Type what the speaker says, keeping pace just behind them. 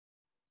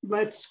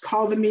Let's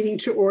call the meeting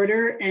to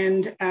order,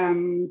 and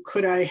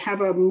could I have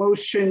a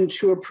motion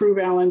to approve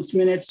Alan's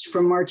minutes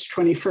from March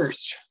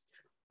 21st?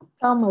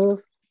 I'll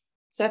move.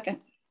 Second.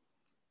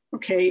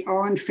 Okay,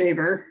 all in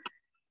favor?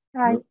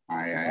 Aye.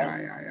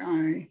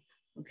 Aye.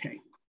 Okay,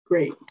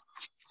 great.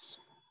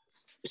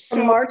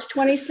 So March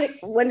 26th,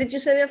 when did you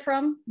say they're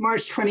from?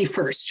 March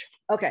 21st.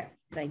 Okay,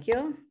 thank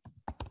you.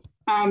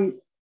 The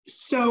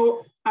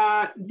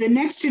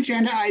next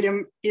agenda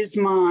item is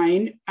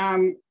mine,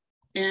 and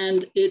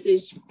it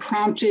is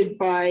prompted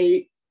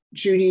by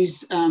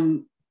Judy's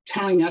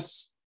telling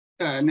us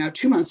now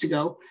 2 months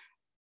ago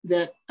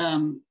that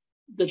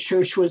the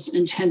church was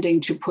intending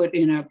to put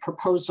in a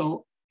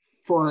proposal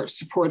for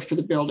support for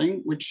the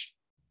building, which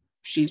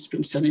she's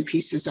been sending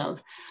pieces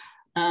of.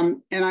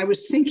 And I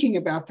was thinking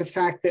about the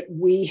fact that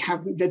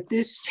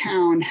this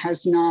town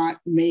has not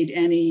made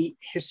any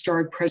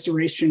historic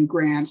preservation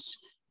grants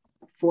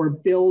for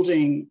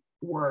building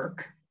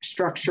work,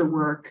 structure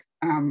work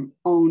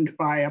owned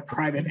by a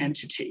private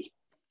entity.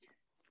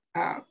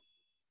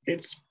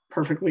 It's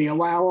perfectly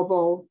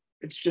allowable.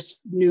 It's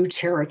just new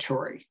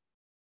territory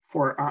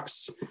for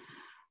us.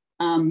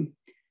 I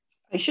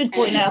should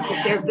point out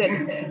that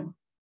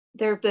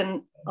there have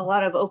been a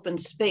lot of open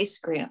space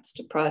grants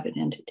to private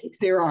entities.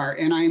 There are,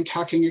 and I am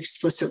talking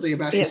explicitly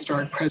about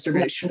historic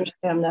preservation. I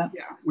understand that.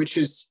 Yeah, which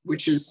is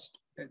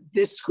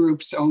this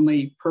group's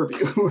only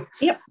purview.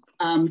 Yep.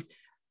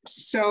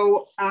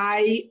 So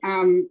I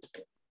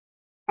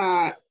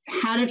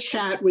had a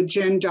chat with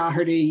Jen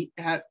Doherty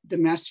at the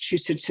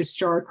Massachusetts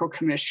Historical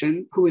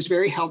Commission, who was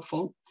very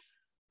helpful.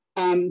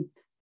 And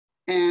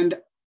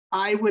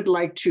I would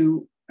like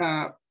to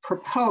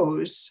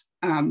propose,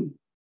 and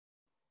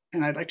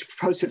I'd like to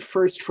propose it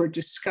first for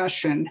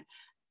discussion,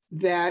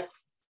 that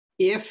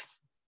if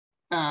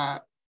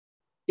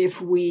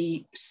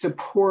we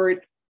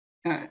support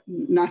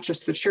not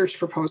just the church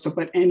proposal,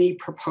 but any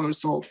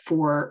proposal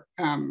for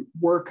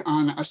work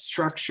on a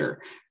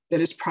structure that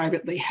is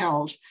privately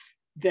held,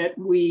 that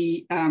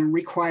we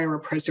require a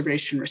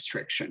preservation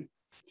restriction.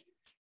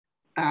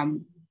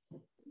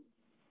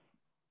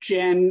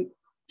 Jen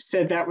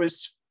said that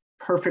was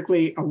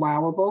perfectly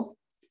allowable.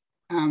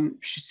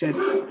 She said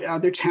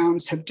other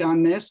towns have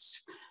done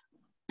this.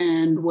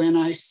 And when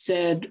I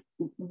said,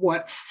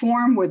 what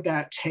form would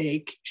that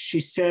take? She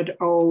said,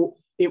 oh,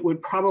 it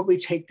would probably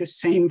take the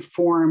same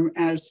form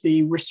as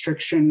the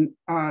restriction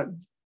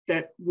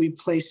that we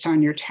placed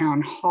on your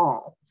town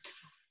hall.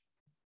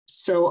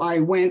 So I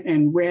went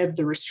and read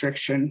the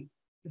restriction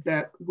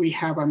that we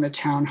have on the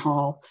town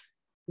hall,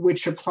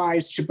 which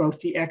applies to both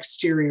the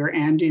exterior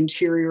and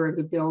interior of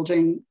the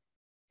building.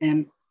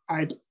 And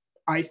I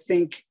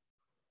think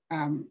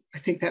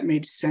that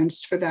made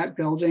sense for that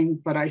building,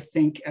 but I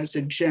think as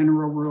a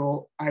general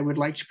rule, I would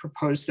like to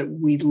propose that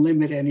we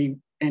limit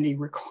any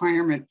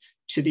requirement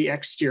to the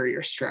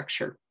exterior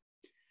structure.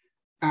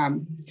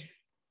 And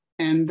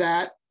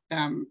that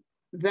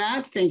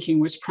thinking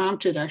was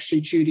prompted,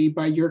 actually, Judy,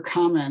 by your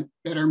comment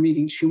at our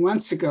meeting 2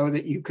 months ago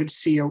that you could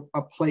see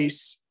a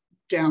place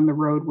down the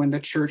road when the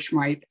church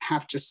might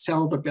have to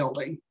sell the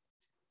building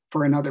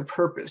for another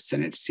purpose.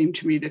 And it seemed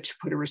to me that to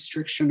put a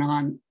restriction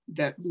on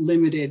that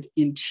limited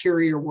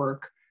interior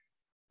work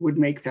would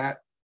make that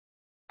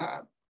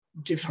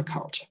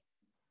difficult.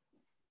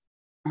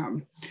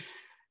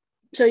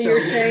 So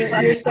you're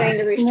saying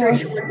the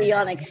restriction would be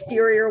on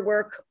exterior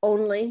work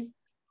only?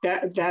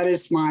 That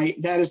is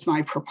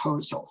my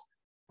proposal.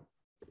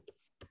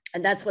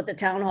 And that's what the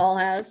town hall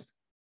has?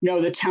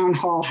 No, the town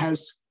hall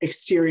has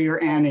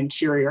exterior and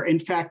interior. In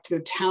fact,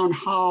 the town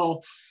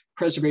hall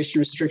preservation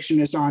restriction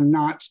is on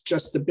not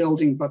just the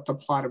building, but the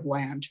plot of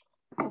land.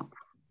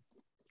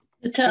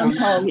 The town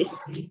hall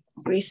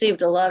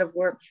received a lot of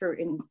work for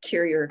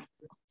interior,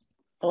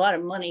 a lot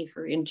of money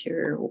for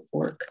interior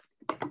work.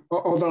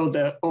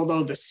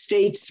 Although the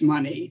state's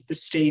money,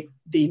 the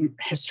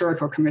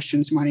Historical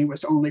Commission's money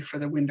was only for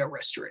the window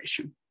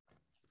restoration.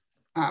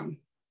 Not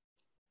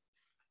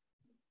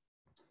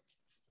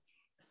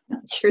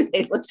sure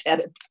they looked at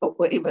it that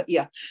way, but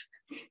yeah.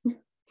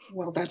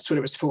 Well, that's what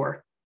it was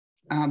for.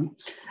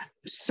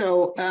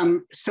 So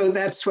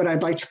that's what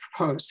I'd like to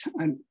propose.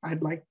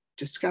 I'd like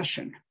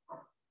discussion.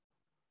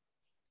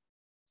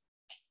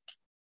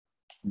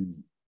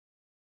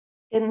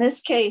 In this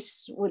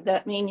case, would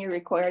that mean you're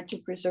required to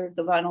preserve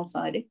the vinyl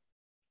siding?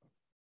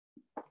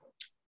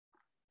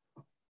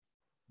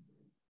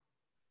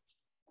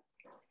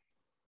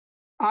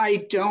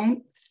 I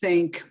don't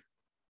think,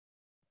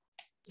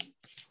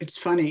 it's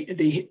funny,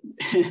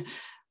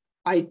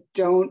 I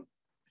don't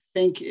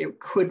think it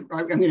could,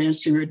 I'm going to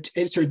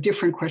answer a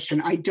different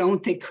question. I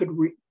don't think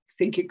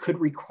it could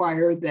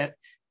require that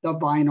the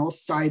vinyl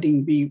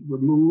siding be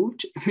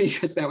removed,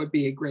 because that would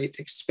be a great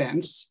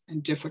expense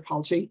and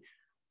difficulty.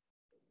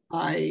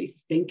 I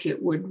think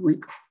it would,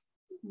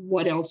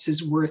 what else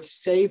is worth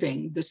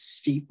saving? The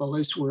steeple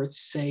is worth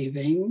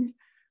saving.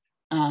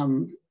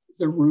 The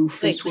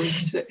roof is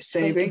worth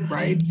saving,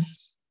 right?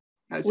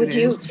 As Would it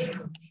you,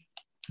 is.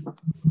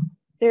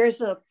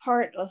 there's a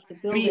part of the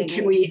building.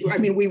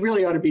 We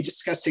really ought to be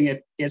discussing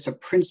it as a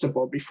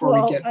principle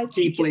before we get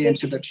deeply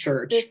into the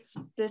church.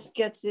 This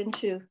gets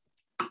into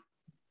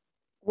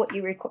what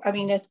you require. I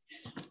mean,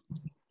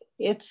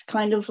 it's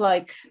kind of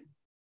like,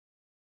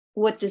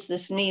 what does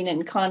this mean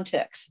in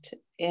context?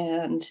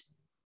 And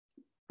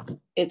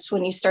it's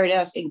when you start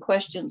asking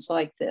questions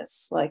like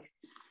this, like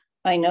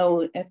I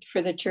know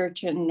for the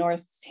church in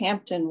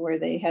Northampton where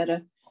they had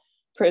a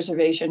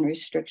preservation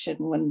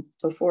restriction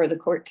before the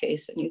court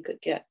case and you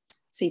could get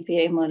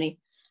CPA money,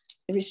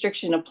 the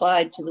restriction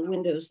applied to the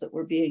windows that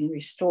were being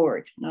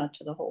restored, not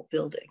to the whole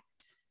building.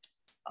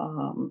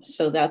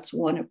 So that's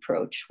one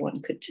approach one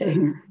could take.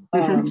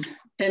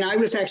 And I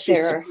was actually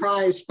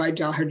surprised by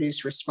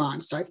Dahadu's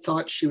response. I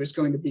thought she was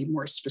going to be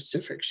more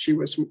specific. She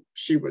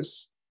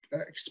was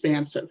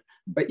expansive,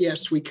 but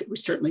yes, we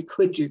certainly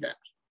could do that.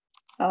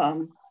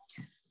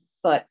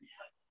 But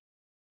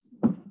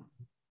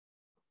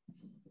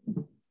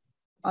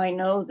I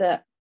know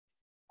that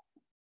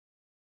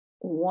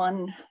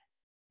one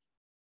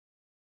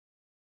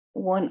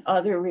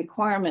other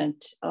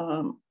requirement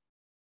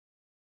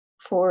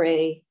for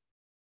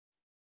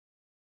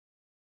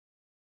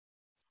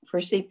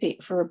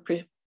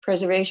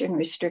preservation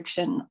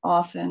restriction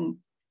often,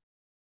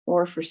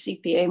 or for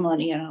CPA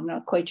money, and I'm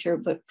not quite sure,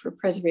 but for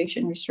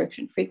preservation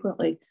restriction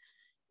frequently,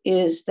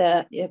 is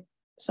that it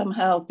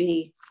somehow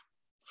be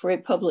for a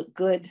public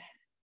good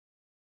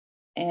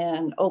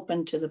and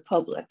open to the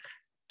public.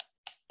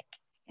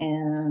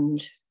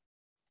 And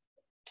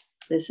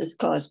this has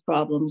caused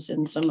problems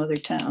in some other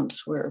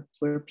towns where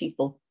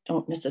people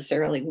don't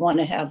necessarily want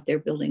to have their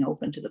building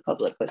open to the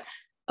public, but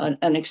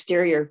an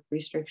exterior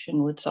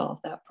restriction would solve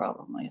that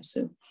problem, I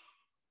assume,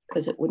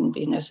 because it wouldn't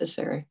be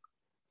necessary.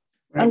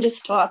 Right. I'm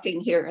just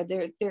talking here.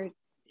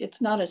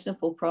 It's not a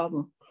simple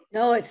problem.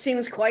 No, it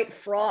seems quite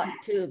fraught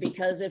too,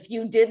 because if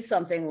you did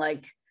something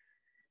like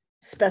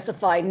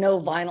specify no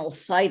vinyl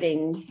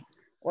siding,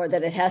 or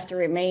that it has to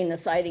remain the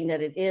siding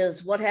that it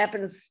is, what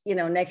happens,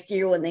 next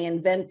year when they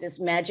invent this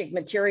magic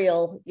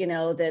material,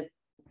 that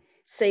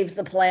saves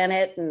the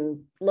planet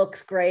and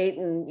looks great,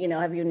 and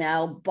have you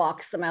now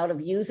boxed them out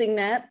of using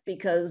that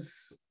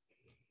because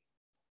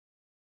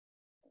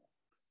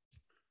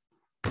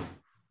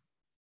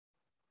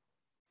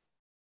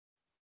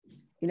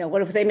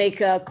what if they make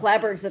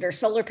clapboards that are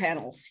solar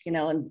panels,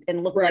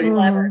 and look like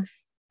clapboards?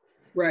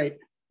 Right.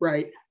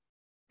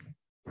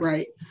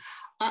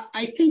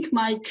 I think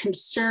my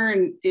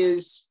concern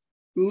is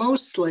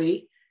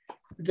mostly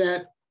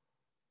that,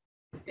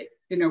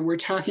 we're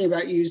talking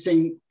about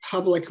using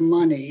public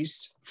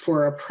monies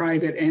for a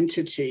private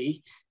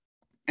entity,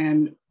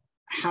 and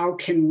how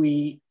can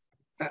we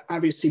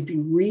obviously be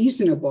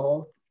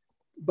reasonable,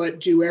 but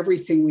do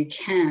everything we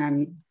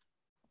can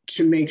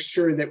to make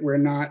sure that we're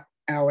not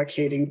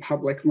allocating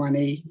public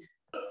money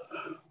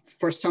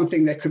for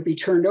something that could be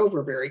turned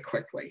over very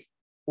quickly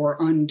or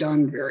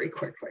undone very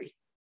quickly.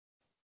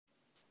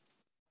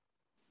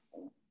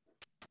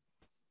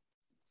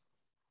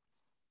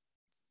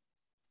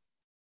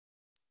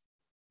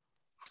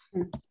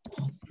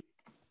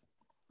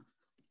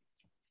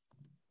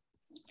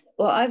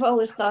 Well, I've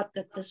always thought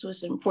that this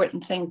was an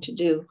important thing to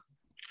do.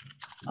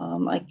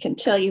 I can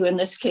tell you in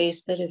this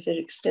case that if it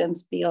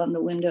extends beyond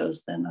the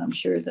windows, then I'm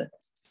sure the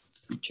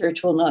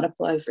church will not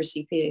apply for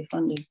CPA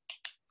funding.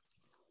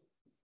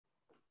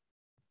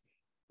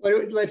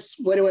 What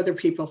do other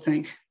people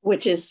think?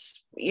 Which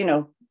is,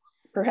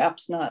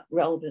 perhaps not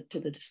relevant to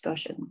the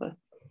discussion, but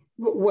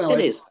well, it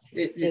is.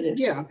 It is.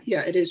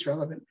 Yeah, it is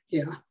relevant.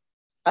 Yeah.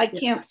 I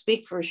can't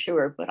speak for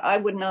sure, but I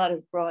would not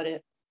have brought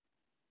it.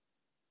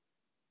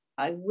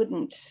 I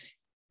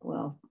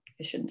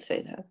shouldn't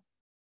say that.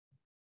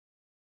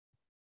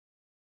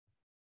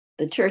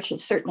 The church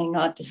has certainly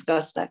not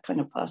discussed that kind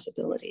of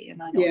possibility, and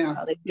I don't know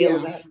how they feel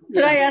about it.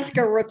 Could I ask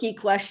a rookie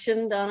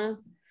question, Donna?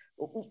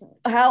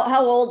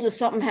 How old does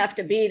something have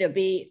to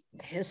be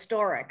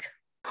historic?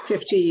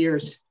 50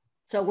 years.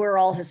 So we're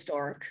all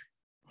historic.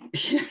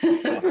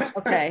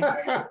 Okay.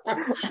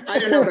 I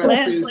don't know about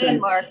Susan.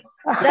 Landmark.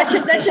 That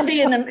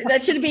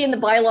should be in the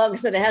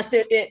bylaws, that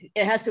it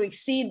has to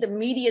exceed the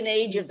median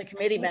age of the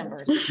committee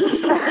members.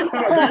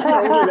 That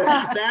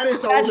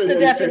is older the than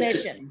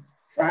definition.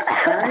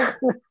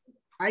 50.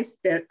 I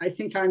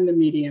think I'm the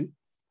median.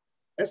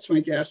 That's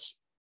my guess.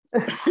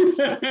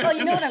 Well,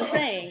 you know what I'm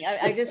saying.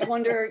 I just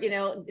wonder,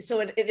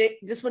 so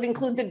this would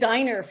include the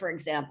diner, for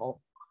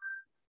example.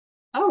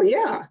 Oh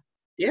yeah.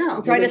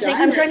 I'm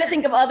trying to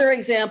think of other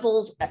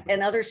examples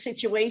and other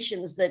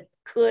situations that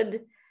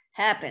could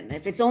happen.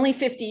 If it's only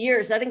 50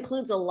 years, that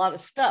includes a lot of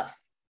stuff.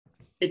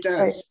 It does.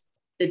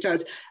 Right. It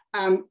does.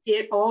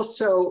 It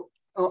also,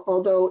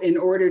 although in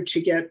order to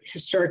get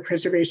historic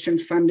preservation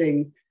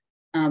funding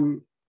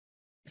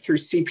through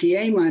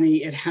CPA money,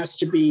 it has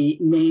to be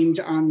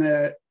named on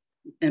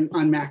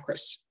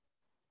Macris.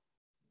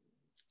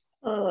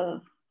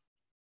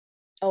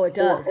 It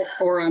does.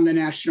 Or on the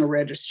National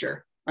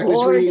Register. I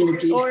was reading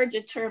the or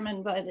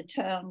determined by the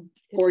town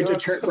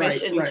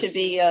commission to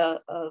be a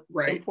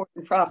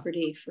important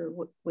property for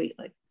Whately.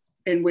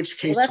 In which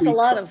case, well, that's a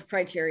lot of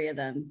criteria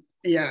then.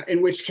 Yeah,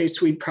 in which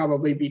case we'd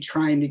probably be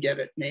trying to get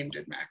it named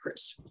in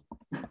Macris.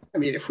 I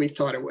mean, if we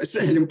thought it was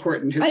an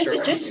important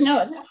historical.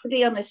 No, it has to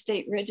be on the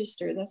state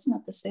register. That's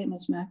not the same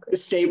as Macris. The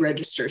state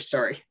register,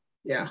 sorry.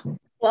 Yeah.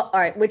 Well, all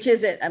right, which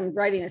is it? I'm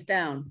writing this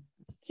down.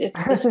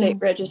 It's the state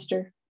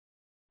register.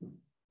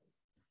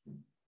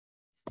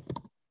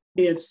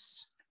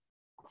 It's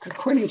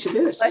according to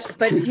this.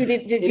 But you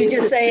did you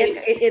just say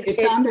it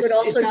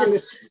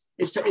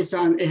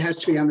has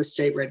to be on the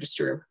state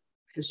register of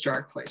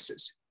historic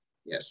places.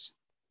 Yes.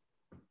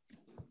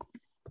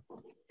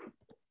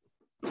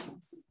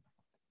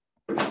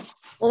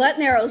 Well, that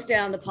narrows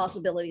down the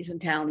possibilities in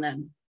town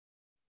then.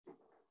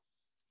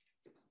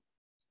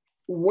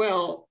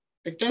 Well,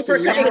 it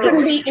doesn't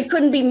it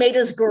couldn't be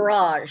Maida's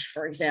Garage,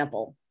 for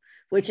example,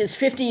 which is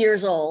 50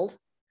 years old.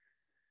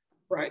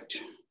 Right.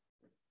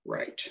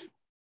 Right.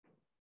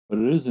 But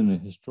it is in a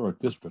historic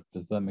district,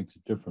 if that makes a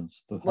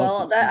difference.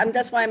 Well,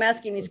 that's why I'm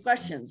asking these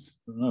questions.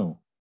 No.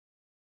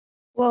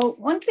 Well,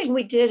 one thing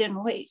we did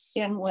in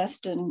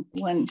Weston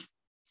when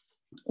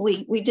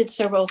we did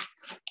several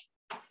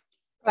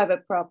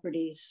private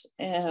properties,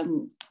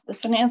 and the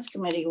finance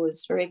committee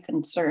was very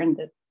concerned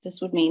that this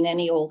would mean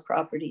any old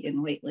property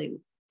in Whately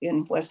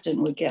in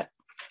Weston would get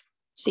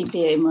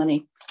CPA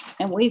money.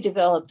 And we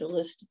developed a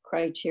list of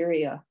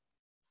criteria.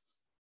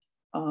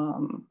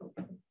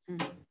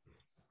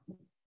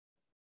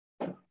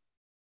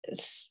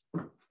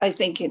 I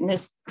think in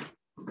this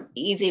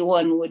easy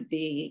one would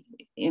be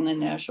in the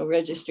National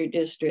Register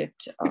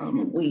District.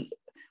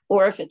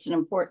 Or if it's an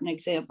important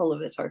example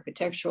of its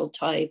architectural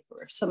type,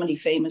 or if somebody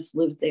famous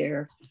lived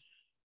there,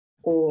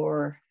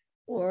 or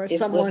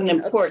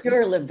someone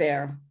obscure lived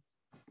there.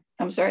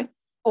 I'm sorry?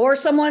 Or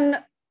someone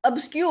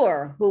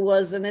obscure who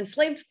was an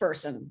enslaved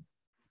person.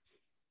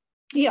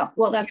 Yeah,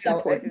 well, that's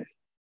important.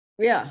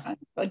 Yeah.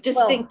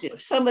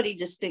 Distinctive, somebody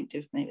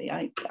distinctive, maybe.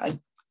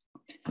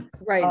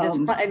 Right,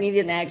 I need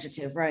an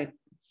adjective, right?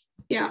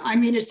 Yeah, I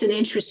mean, it's an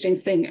interesting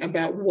thing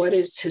about what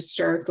is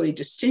historically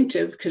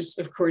distinctive, because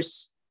of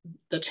course,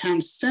 the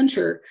town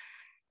center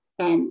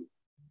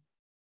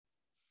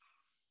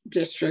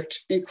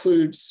district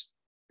includes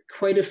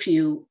quite a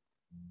few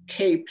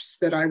capes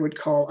that I would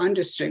call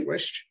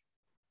undistinguished,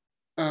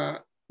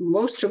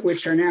 most of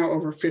which are now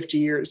over 50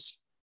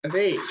 years of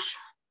age.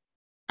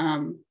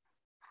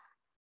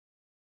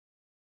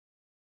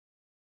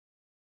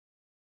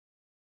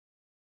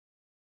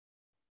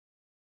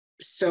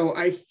 So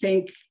I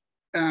think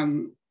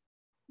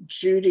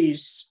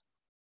Judy's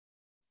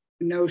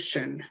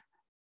notion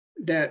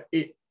that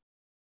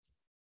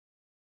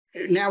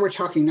now we're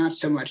talking not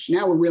so much,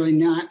 now we're really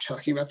not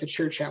talking about the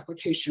church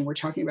application, we're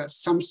talking about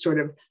some sort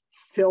of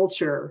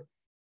filter.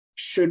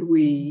 Should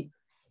we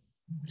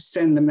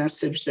send the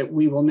message that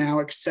we will now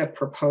accept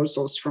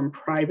proposals from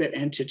private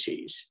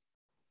entities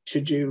to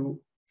do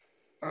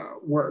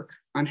work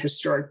on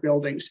historic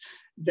buildings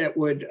that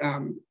would,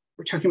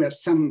 we're talking about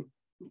some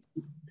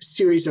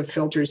series of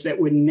filters that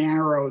would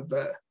narrow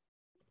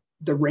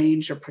the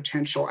range of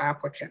potential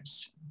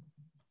applicants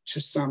to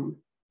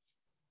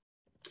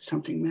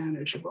something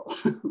manageable,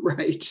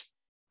 right?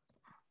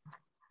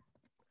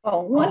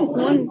 Oh,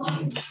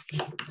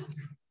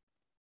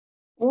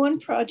 one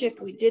project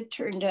we did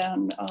turn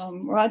down,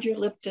 Roger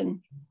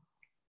Lipton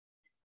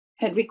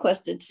had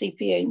requested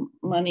CPA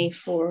money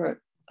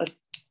for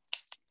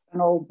an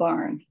old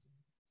barn.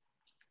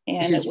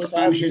 And it was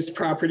on his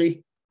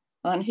property?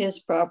 On his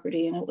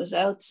property, and it was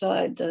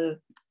outside the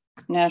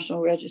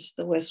National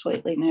Register, the West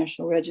Whately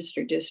National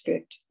Register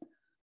District.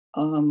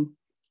 And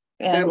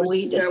that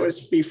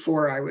was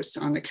before I was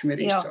on the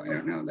committee, yeah. So I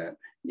don't know that.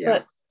 Yeah.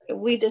 But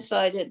we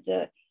decided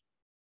that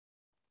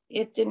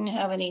it didn't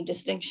have any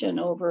distinction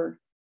over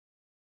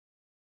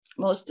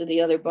most of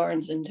the other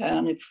barns in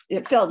town.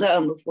 It fell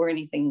down before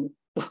anything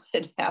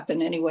would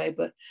happen anyway,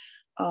 but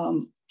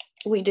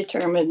we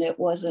determined it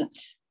wasn't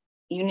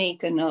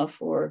unique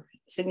enough or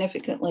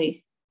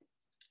significantly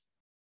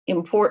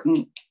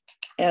important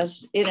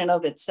as in and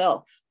of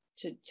itself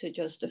to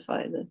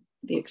justify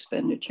the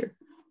expenditure.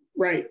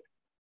 Right.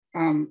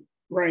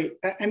 Right.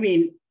 I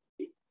mean,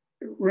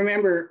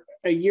 remember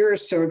a year or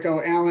so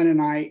ago, Alan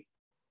and I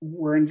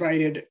were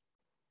invited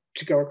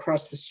to go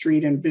across the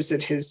street and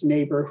visit his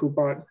neighbor who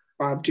bought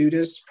Bob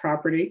Duda's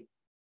property.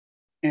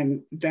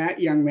 And that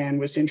young man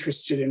was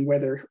interested in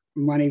whether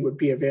money would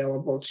be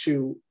available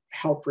to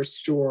help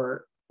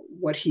restore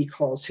what he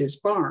calls his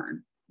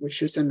barn,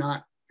 which is a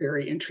not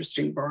very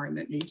interesting barn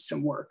that needs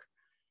some work.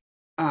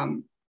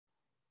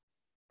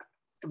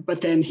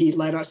 But then he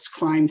let us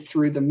climb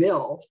through the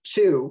mill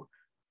too,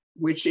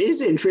 which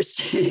is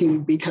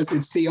interesting because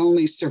it's the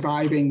only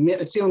surviving,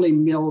 it's the only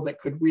mill that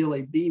could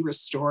really be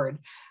restored.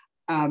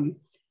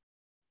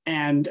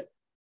 And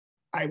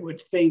I would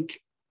think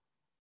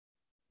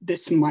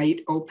this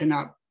might open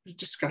up a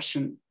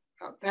discussion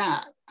about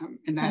that.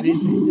 And that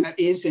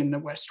is in the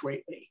West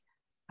Whately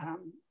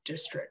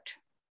district.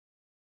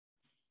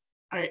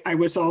 I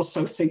was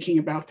also thinking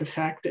about the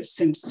fact that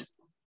since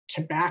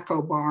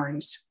tobacco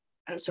barns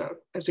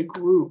as a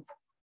group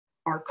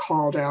are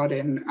called out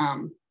in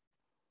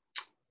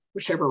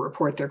whichever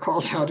report they're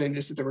called out in.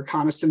 Is it the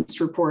reconnaissance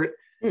report?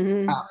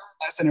 Mhm.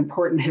 As an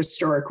important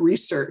historic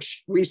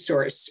research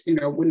resource,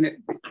 wouldn't it?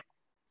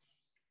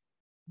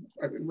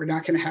 I mean, we're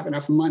not going to have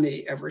enough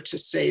money ever to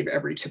save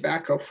every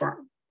tobacco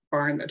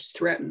barn that's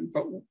threatened,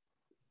 but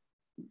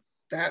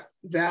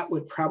that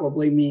would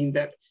probably mean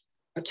that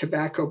a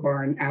tobacco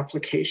barn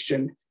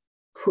application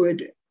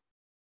could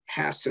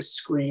pass a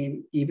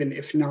screen, even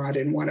if not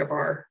in one of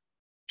our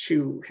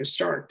 2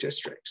 historic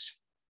districts.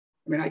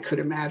 I mean, I could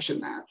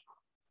imagine that.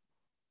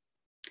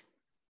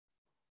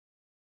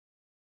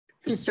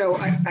 So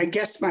I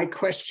guess my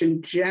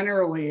question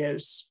generally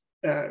is,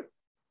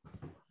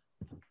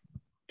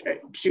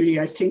 Judy,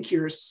 I think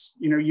you're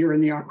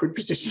in the awkward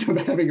position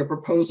of having a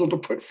proposal to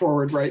put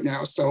forward right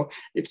now. So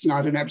it's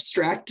not an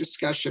abstract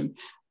discussion,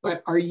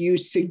 but are you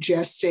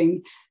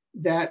suggesting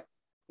that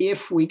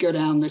if we go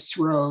down this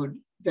road,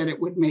 that it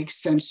would make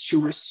sense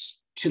to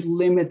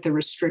limit the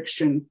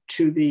restriction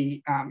to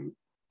the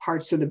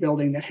parts of the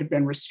building that had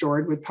been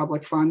restored with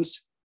public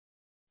funds?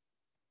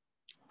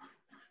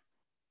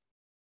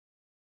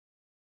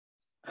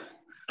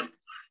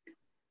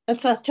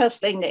 That's a tough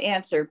thing to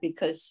answer,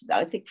 because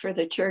I think for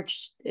the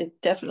church,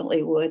 it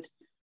definitely would.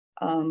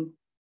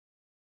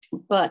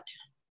 But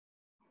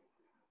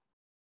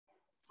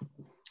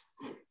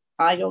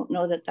I don't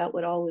know that that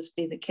would always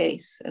be the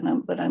case.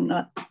 But I'm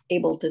not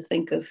able to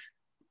think of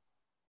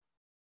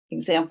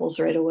examples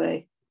right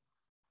away.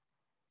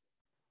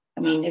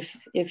 I mean,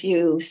 if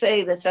you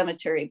say the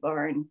cemetery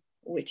barn,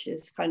 which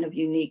is kind of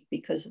unique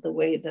because of the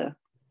way the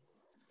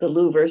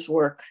louvers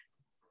work,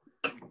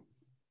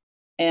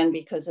 and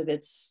because of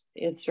its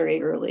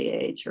very early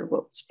age, or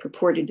what was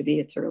purported to be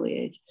its early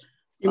age.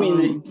 You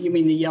mean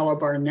the yellow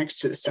barn next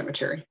to the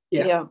cemetery?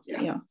 Yeah.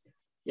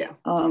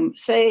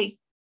 Say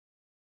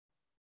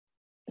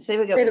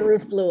we got Say the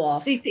roof blew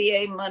off.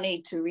 CPA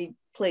money to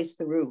replace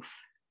the roof,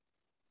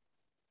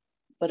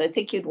 but I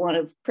think you'd want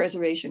a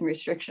preservation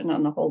restriction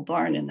on the whole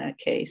barn in that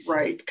case.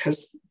 Right,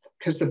 because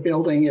the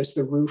building is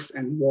the roof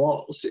and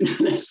walls.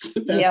 That's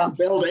the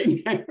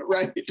building,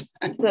 right?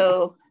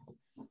 So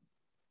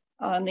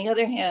on the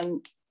other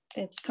hand,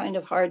 it's kind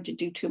of hard to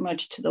do too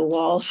much to the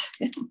walls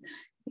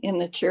in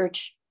the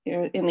church,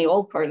 in the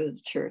old part of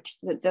the church.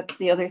 That's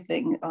the other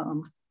thing.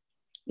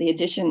 The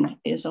addition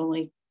is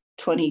only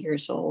 20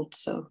 years old.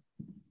 So,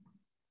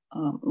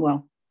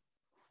 well,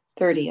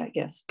 30, I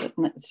guess, but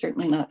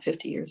certainly not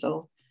 50 years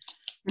old.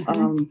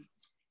 Mm-hmm.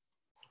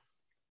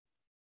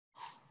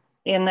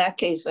 In that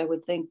case, I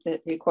would think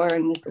that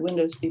requiring that the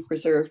windows be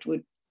preserved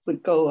would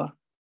go a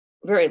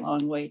very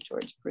long way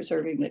towards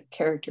preserving the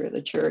character of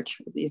the church,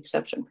 with the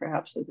exception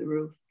perhaps of the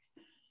roof.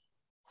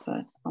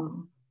 But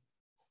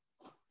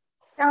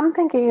I'm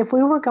thinking if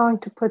we were going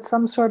to put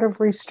some sort of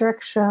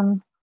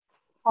restriction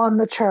on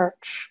the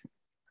church,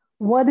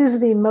 what are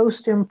the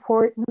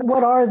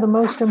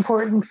most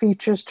important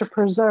features to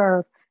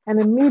preserve? And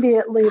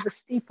immediately the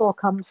steeple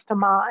comes to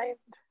mind.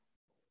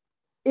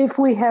 If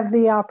we have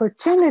the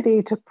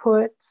opportunity to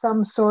put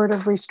some sort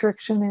of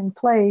restriction in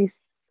place,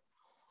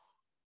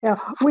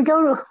 we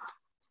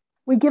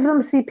give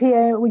them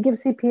CPA, we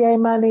give CPA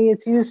money,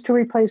 it's used to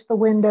replace the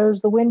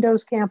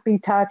windows can't be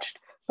touched,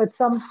 but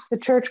the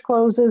church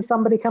closes,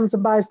 somebody comes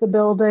and buys the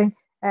building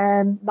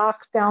and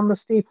knocks down the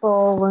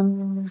steeple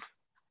and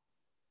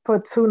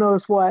puts who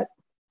knows what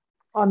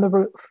on the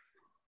roof.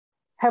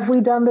 Have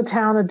we done the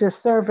town a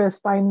disservice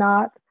by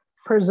not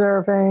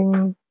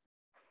preserving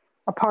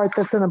a part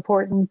that's an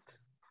important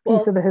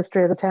piece of the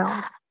history of the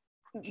town?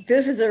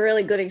 This is a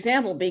really good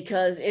example,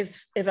 because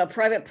if a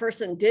private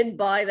person did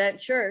buy that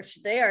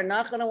church, they are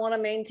not going to want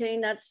to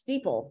maintain that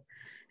steeple.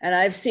 And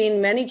I've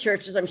seen many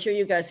churches, I'm sure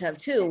you guys have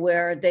too,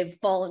 where they've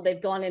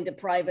gone into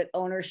private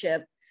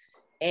ownership,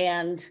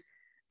 and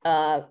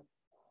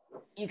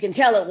you can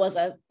tell it was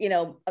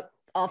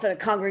often a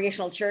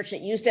congregational church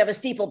that used to have a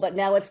steeple, but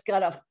now it's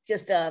got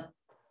just a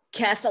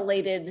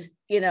castellated,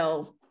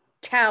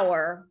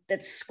 tower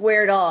that's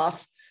squared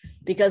off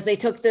because they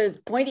took the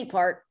pointy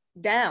part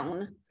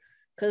down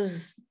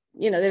because,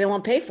 they didn't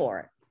want to pay for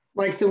it.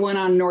 Like the one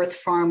on North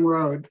Farm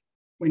Road.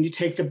 When you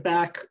take that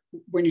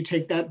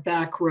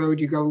back road,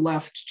 you go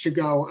left to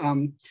go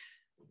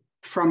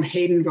from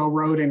Haydenville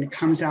Road, and it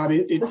comes out.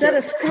 Was that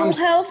a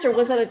schoolhouse or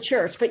was that a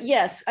church? But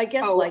yes, I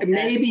guess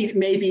maybe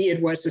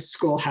it was a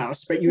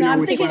schoolhouse, but which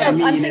one I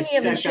mean. I'm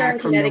thinking of Sharon,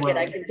 Connecticut.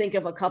 I can think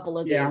of a couple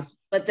of these,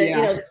 but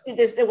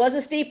it was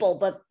a steeple,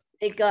 but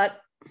it got.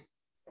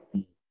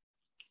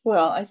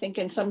 Well, I think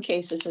in some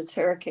cases it's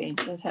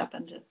hurricanes that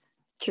happened at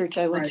church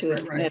I went to.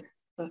 Right.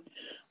 But,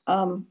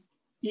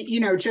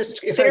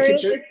 just if I could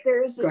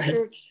there's a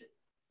church,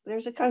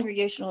 there's a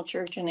congregational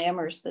church in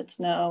Amherst that's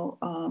now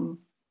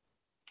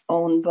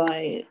owned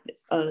by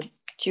a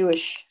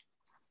Jewish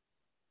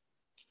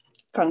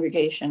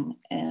congregation,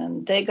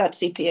 and they got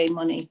CPA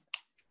money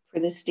for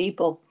the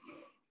steeple,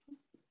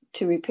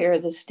 to repair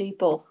the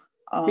steeple.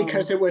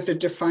 Because it was a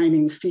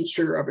defining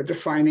feature of a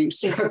defining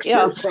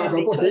structure,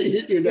 probably,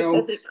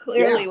 because it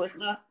clearly was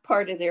not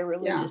part of their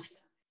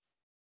religious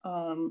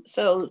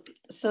So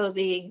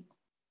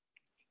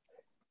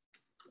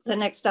the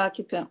next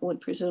occupant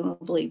would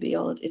presumably be,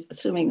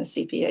 assuming the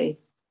CPA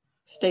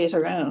stays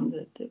around,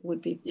 that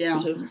would be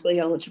presumably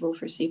eligible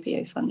for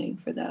CPA funding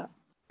for that.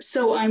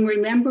 So I'm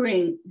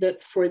remembering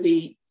that for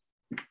the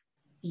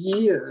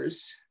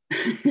years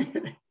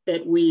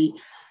that we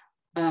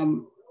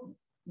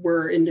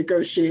were in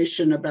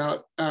negotiation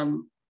about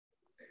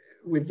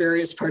with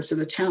various parts of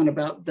the town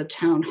about the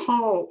town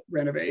hall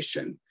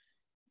renovation,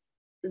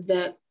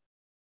 that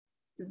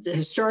the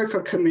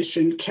historical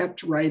commission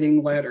kept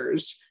writing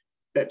letters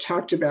that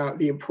talked about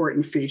the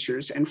important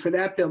features. And for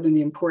that building,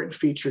 the important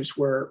features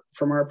were,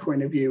 from our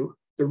point of view,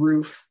 the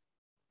roof,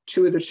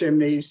 2 of the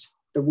chimneys,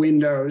 the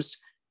windows,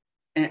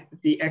 and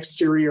the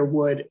exterior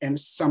wood, and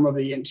some of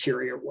the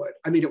interior wood.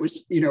 I mean, it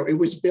was, it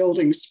was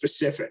building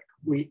specific.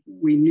 We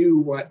knew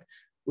what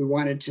we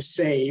wanted to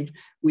save.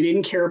 We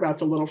didn't care about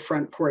the little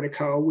front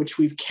portico, which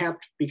we've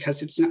kept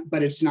because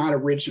it's not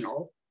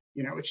original.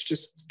 It's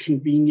just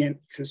convenient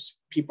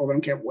because people don't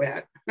get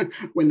wet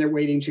when they're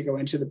waiting to go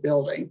into the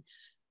building.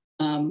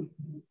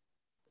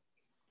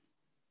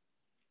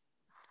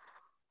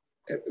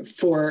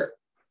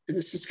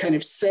 This is kind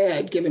of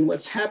sad given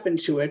what's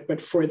happened to it,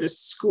 but for the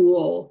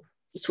school,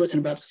 this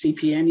wasn't about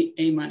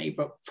CPA money,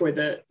 but for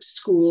the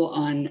school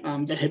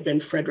on that had been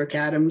Frederick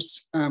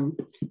Adams'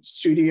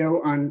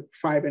 studio on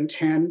 5 and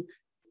 10,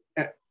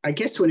 I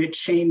guess when it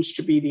changed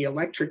to be the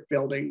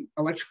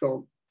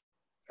electrical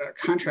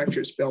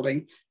contractors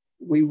building,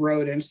 we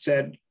wrote and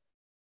said,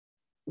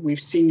 we've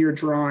seen your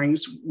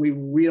drawings. We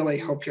really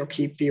hope you'll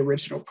keep the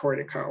original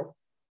portico,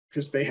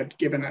 because they had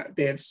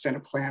sent a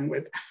plan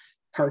with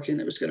parking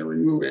that was going to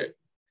remove it.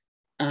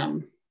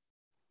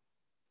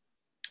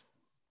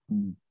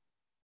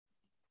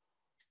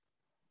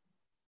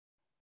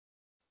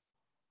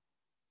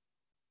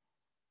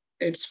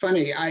 It's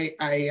funny. I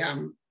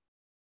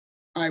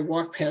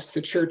walk past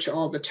the church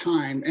all the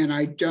time, and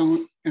I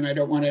don't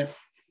want to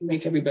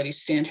make everybody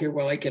stand here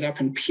while I get up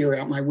and peer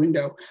out my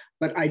window,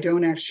 but I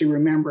don't actually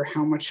remember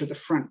how much of the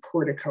front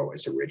portico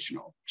is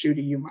original.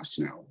 Judy, you must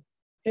know.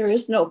 There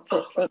is no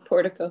front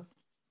portico.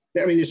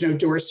 I mean, there's no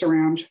door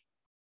surround.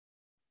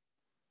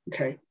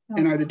 Okay. No.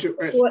 And are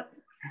the what?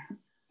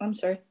 I'm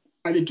sorry.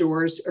 Are the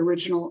doors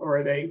original or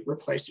are they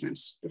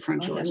replacements? The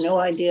front doors. I have no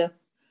idea.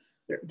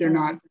 They're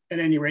not. At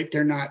any rate,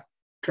 they're not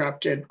drop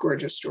dead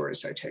gorgeous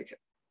doors. I take it.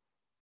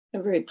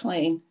 They're very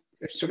plain.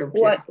 They're sort of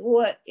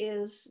what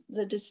is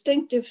the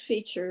distinctive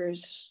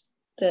features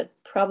that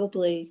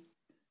probably,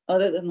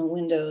 other than the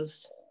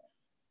windows,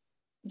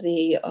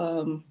 the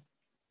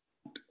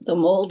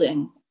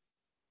molding,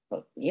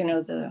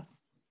 the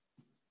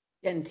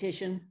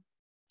dentition.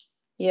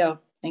 Yeah,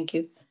 thank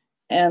you.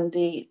 And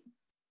the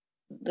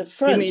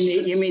front.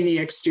 You mean the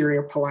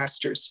exterior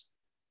pilasters?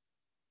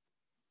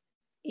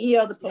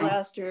 Yeah, the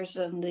pilasters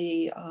and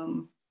the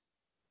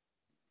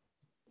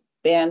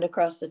band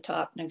across the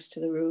top next to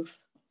the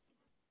roof,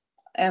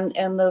 and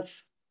the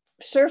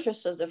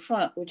surface of the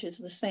front, which is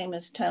the same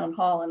as town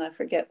hall, and I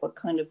forget what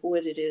kind of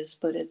wood it is,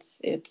 but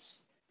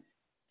it's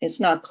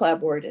not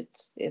clapboard.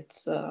 It's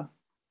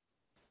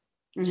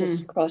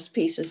just cross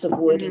pieces of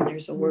wood, and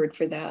there's a word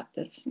for that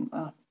that's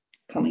not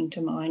coming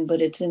to mind,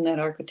 but it's in that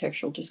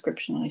architectural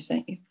description I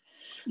sent you.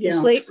 Yeah. The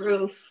slate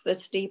roof, the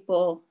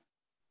steeple,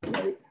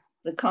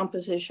 the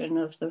composition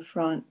of the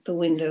front, the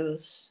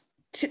windows.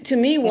 To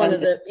me, one of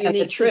the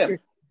unique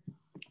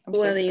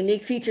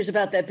features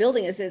about that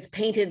building is that it's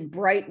painted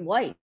bright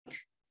white.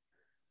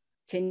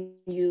 Can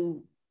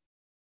you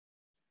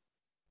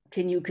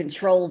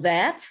control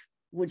that?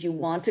 Would you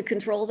want to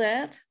control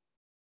that?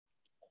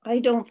 I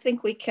don't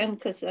think we can,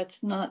 because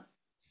that's not,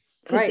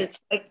 because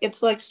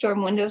it's like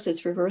storm windows,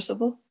 it's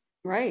reversible.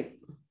 Right.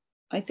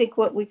 I think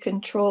what we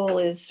control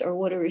is, or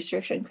what a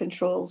restriction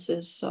controls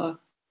is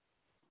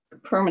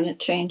permanent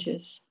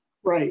changes.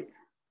 Right.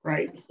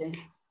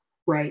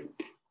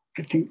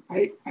 I think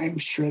I'm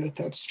sure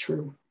that's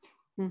true.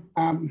 You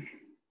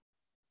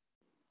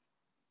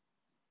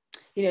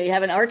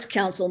have an arts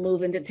council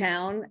move into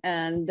town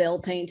and they'll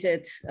paint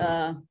it,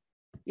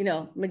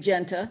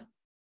 magenta.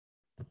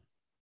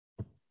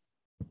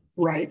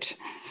 Right.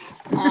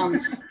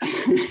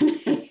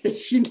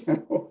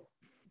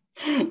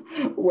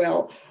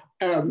 Well,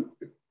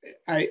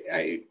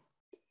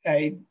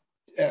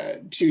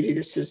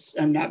 Judy,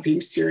 I'm not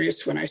being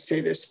serious when I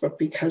say this, but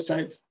because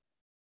I've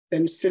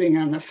been sitting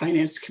on the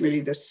finance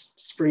committee this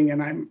spring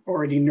and I'm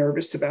already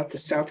nervous about the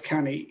South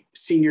County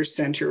Senior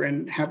Center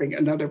and having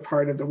another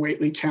part of the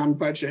Whately town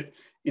budget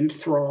in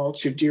thrall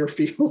to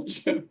Deerfield,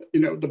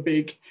 the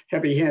big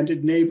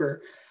heavy-handed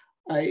neighbor.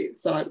 I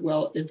thought,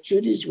 well, if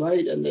Judy's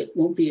right and it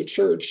won't be a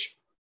church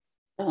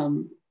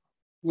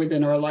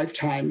within our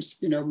lifetimes,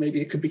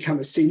 maybe it could become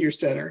a senior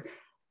center.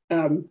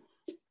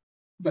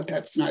 But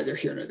that's neither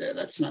here nor there.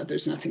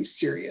 There's nothing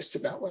serious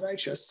about what I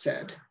just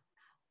said.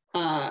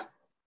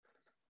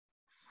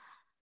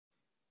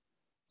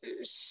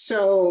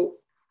 So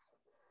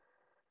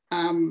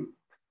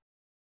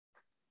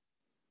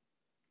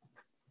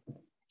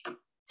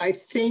I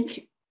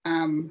think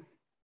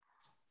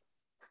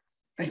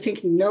I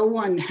think no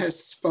one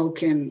has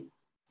spoken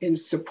in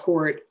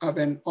support of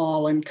an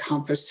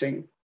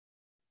all-encompassing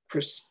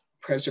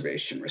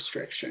preservation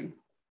restriction.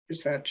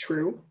 Is that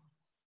true?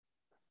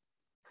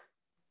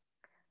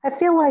 I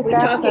feel like We're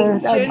that's talking a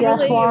death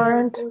generally,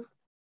 warrant.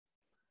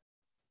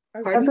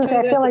 Are Pardon? we I was gonna say, talking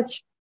I feel about like,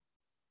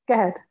 go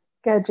ahead,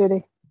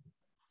 Judy.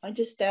 I'm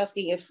just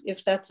asking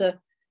if that's a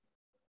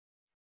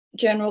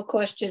general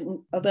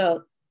question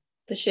about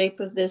the shape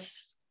of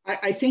this.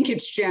 I think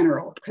it's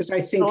general, because I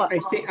think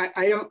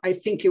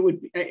it would.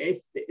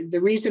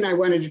 The reason I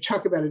wanted to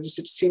talk about it is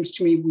it seems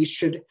to me we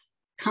should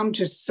come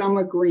to some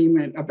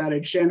agreement about a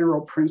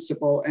general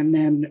principle and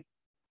then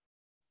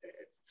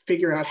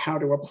figure out how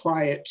to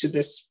apply it to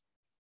this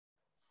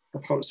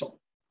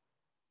proposal.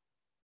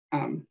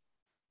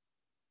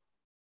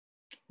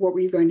 What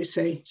were you going to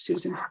say,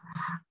 Susan?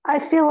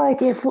 I feel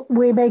like if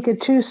we make it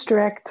too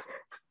strict,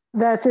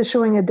 that's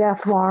issuing a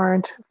death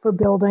warrant for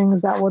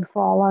buildings that would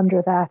fall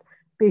under that,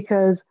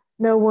 because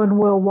no one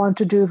will want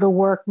to do the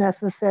work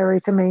necessary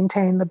to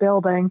maintain the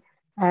building,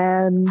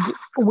 and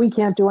we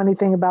can't do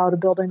anything about a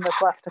building that's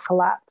left to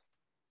collapse.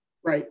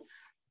 Right.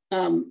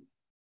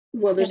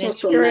 Well, there's And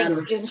also a matter of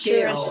insurance.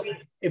 scale.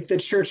 If the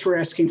church were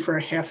asking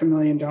for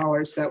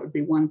 $500,000, that would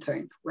be one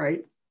thing,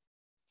 right?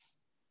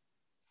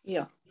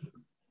 Yeah, I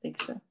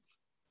think so.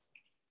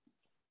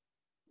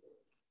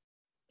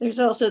 There's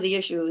also the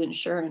issue of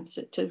insurance.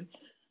 To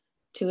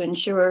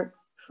insure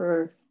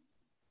for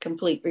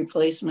complete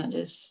replacement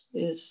is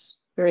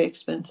very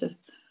expensive.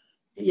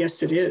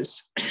 Yes, it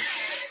is.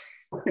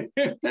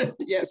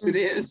 Yes, it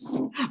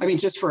is. I mean,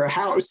 just for a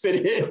house,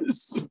 it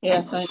is.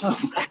 Yes, I know.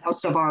 A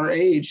house of our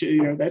age,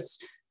 you know, that's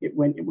it,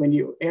 when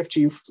you, after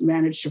you've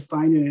managed to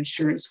find an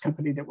insurance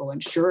company that will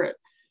insure it.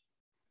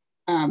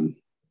 Alan,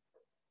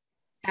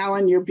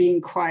 you're being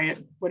quiet.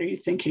 What are you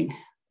thinking?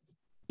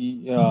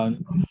 Yeah,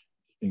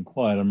 being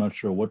quiet. I'm not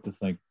sure what to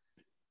think.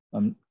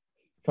 I'm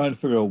trying to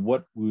figure out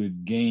what we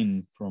would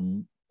gain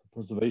from a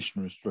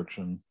preservation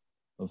restriction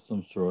of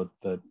some sort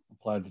that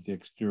applied to the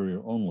exterior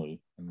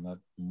only, and that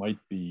might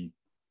be,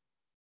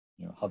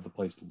 you know, how the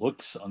place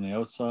looks on the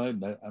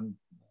outside. I'm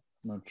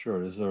not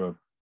sure. Is there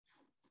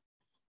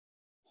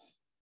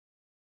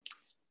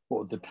what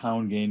would the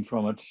town gain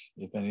from it,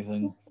 if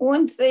anything?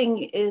 One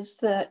thing is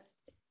that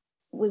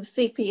with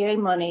CPA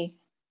money,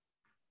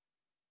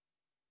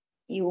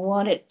 you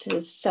want it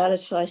to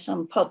satisfy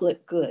some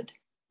public good.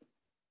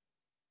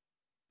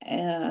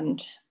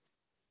 And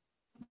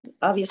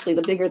obviously,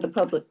 the bigger the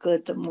public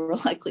good, the more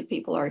likely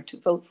people are to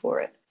vote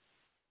for it.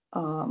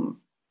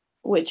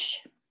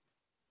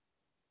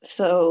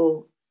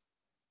 So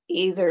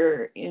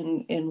either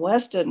in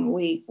Weston,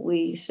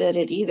 we said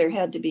it either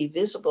had to be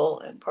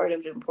visible and part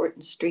of an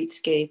important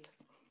streetscape,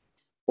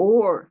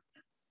 or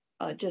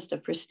just a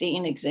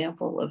pristine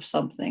example of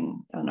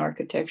something, an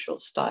architectural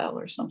style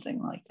or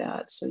something like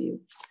that. So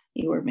you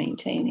were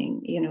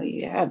maintaining, you know,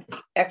 you had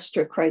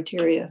extra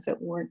criteria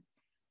that weren't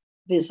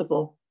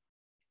visible.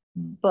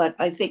 But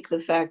I think the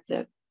fact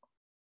that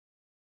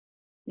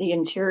the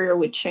interior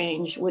would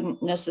change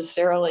wouldn't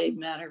necessarily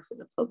matter for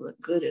the public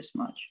good as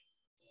much,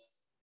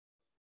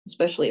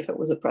 especially if it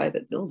was a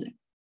private building.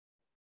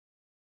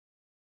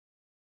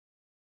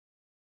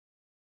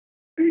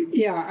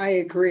 Yeah, I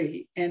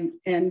agree. And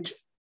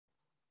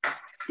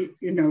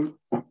you know,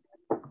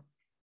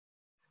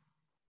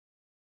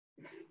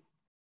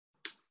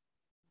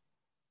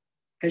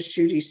 as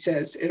Judy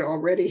says, it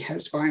already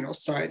has vinyl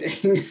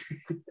siding.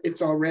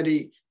 It's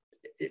already,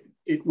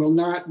 it will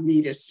not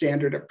meet a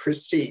standard of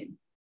pristine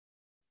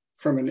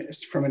from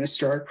an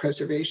historic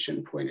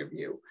preservation point of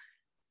view.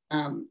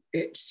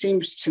 It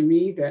seems to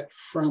me that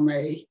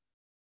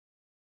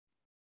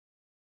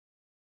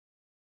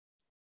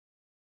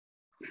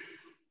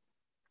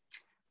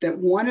that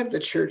one of the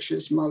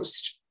church's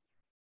most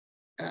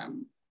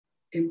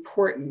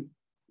important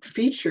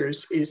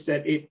features is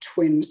that it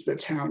twins the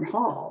town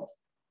hall.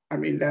 I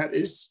mean, that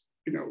is,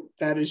 you know,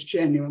 that is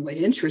genuinely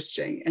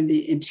interesting. And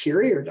the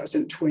interior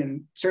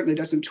certainly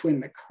doesn't twin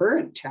the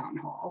current town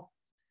hall.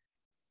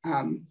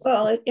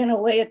 Well, in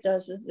a way it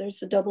does.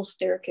 There's a double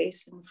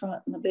staircase in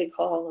front and the big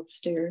hall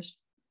upstairs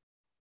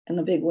and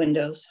the big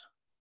windows.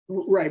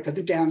 Right, but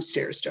the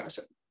downstairs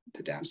doesn't.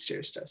 The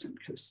downstairs doesn't,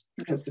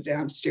 because the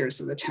downstairs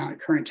of the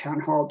current town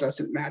hall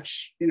doesn't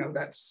match, you know,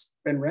 that's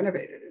been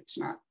renovated. It's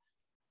not.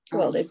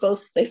 Well, they've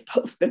both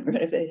been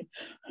renovated.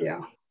 Yeah.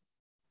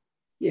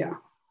 Yeah.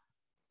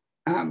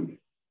 I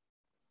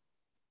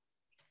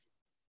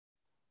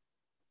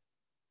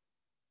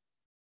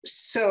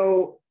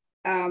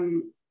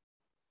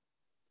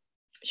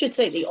should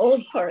say the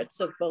old parts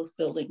of both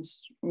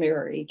buildings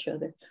mirror each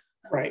other.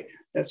 Right,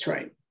 that's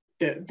right.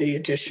 The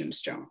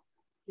additions don't,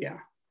 yeah.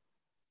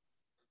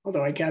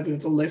 Although I gather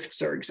the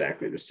lifts are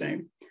exactly the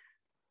same.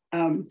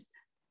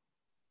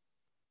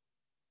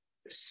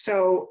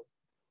 So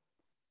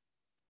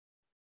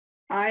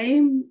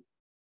I'm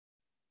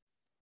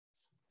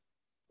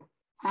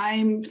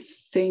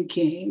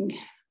thinking,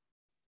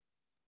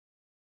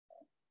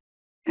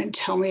 and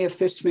tell me if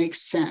this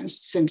makes sense,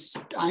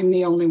 since I'm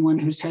the only one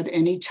who's had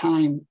any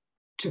time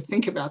to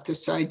think about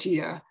this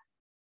idea,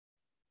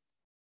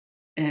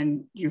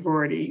 and you've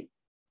already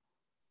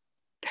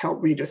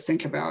helped me to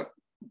think about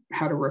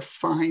how to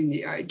refine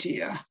the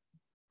idea,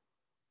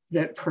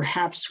 that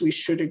perhaps we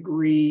should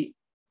agree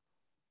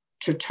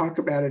to talk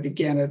about it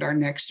again at our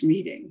next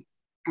meeting.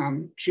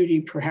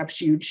 Judy,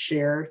 perhaps you'd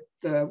share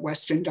the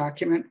Weston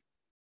document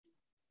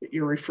that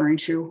you're referring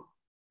to.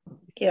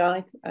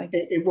 Yeah,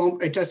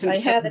 it doesn't. I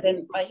have it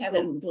in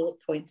bullet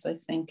points, I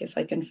think, if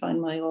I can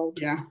find my old.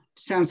 Yeah,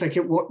 sounds like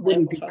it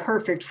wouldn't be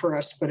perfect for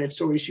us, but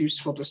it's always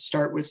useful to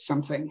start with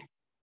something.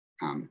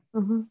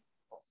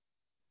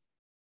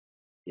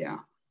 Yeah.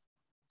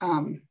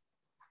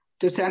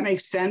 Does that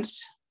make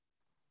sense?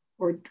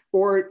 Or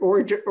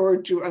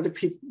do other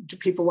people, do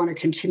people want to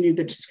continue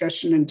the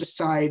discussion and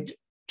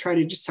try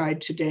to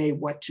decide today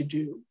what to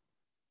do?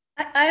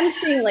 I'm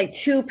seeing like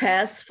two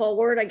paths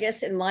forward, I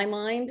guess, in my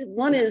mind.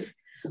 One is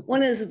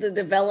the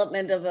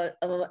development of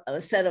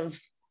a set of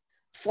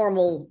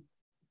formal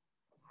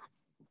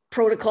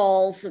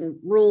protocols and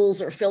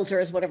rules or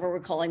filters, whatever we're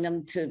calling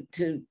them,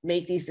 to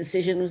make these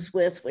decisions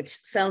with, which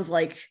sounds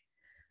like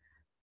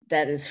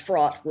that is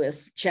fraught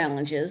with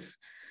challenges.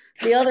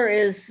 The other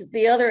is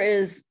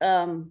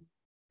an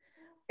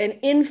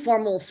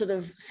informal sort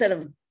of set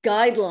of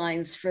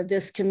guidelines for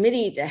this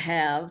committee to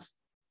have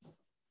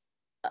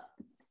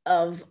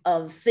of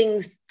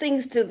things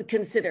to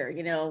consider,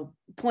 you know,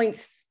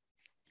 points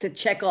to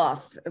check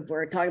off if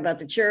we're talking about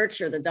the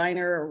church or the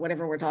diner or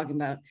whatever we're talking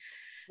about.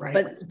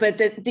 Right.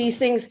 But these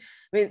things,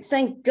 I mean,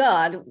 thank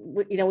God,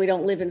 you know, we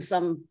don't live in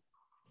some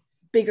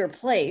bigger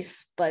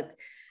place, but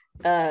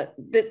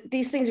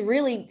these things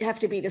really have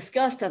to be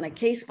discussed on a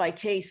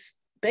case-by-case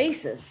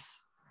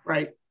basis.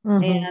 Right.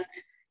 And,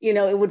 you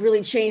know, it would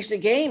really change the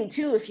game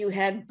too if you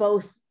had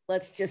both,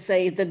 let's just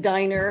say, the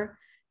diner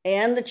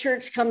and the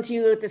church come to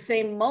you at the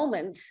same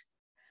moment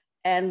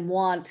and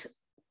want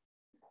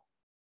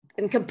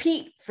and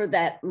compete for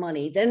that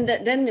money. Then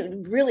it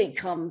would really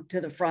come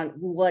to the front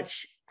what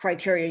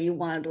criteria you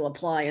wanted to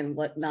apply and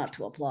what not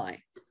to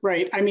apply.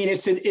 Right. I mean,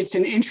 it's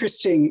an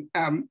interesting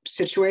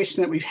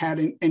situation that we've had,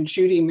 and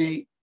Judy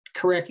may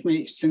correct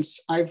me,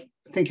 since I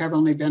think I've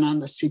only been on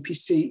the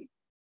CPC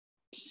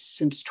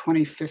since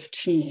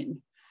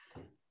 2015.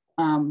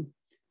 I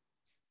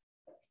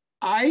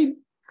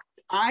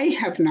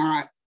have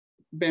not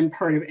been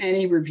part of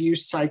any review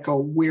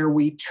cycle where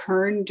we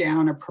turned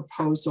down a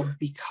proposal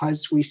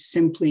because we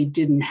simply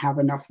didn't have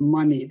enough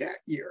money that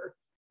year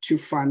to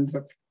fund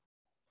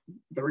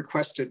the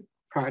requested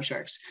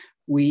projects.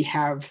 We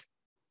have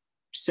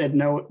said,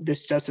 no,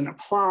 this doesn't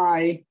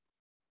apply.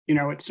 You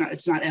know,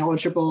 it's not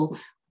eligible.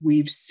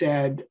 We've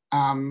said,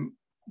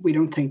 we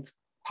don't think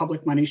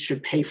public money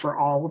should pay for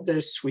all of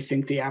this. We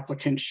think the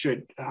applicant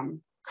should fund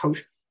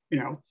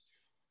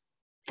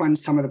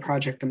some of the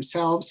project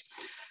themselves.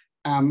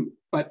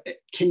 But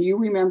can you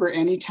remember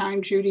any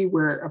time, Judy,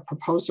 where a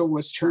proposal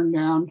was turned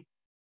down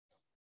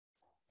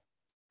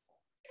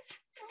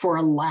for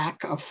a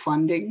lack of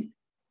funding?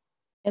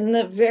 In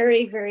the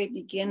very, very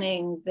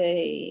beginning,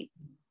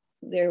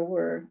 there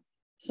were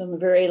some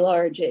very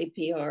large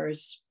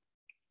APRs.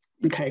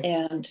 Okay.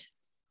 And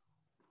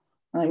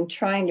I'm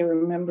trying to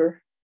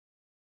remember.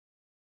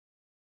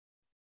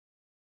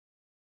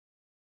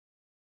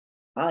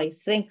 I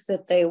think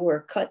that they were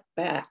cut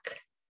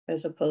back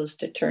as opposed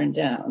to turned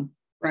down.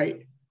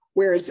 Right.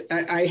 Whereas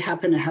I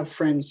happen to have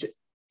friends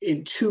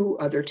in two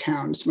other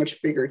towns,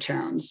 much bigger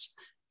towns,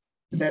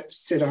 that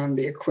sit on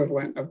the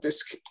equivalent of the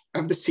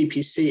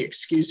CPC,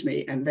 excuse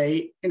me, and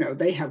they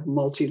have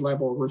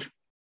multi-level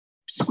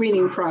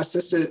screening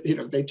processes. You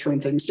know, they turn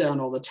things down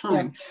all the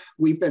time.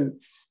 Yeah.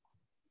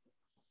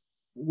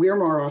 We're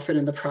more often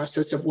in the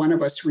process of one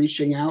of us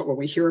reaching out when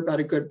we hear about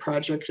a good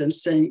project and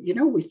saying, you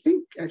know, we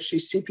think actually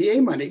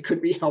CPA money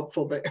could be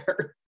helpful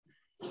there.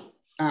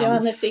 Yeah,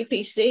 and the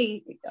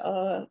CPC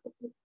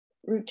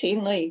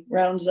routinely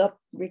rounds up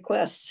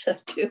requests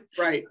too.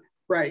 Right.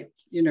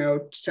 You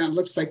know,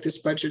 looks like this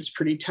budget's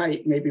pretty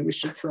tight. Maybe we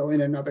should throw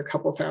in another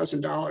couple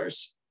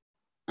 $1,000s.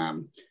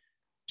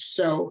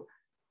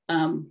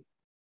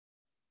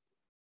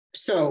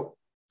 So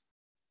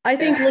I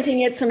think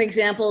looking at some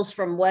examples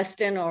from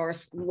Weston or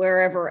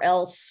wherever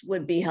else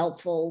would be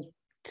helpful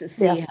to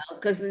see how,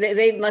 because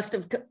they must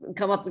have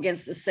come up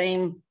against these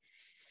same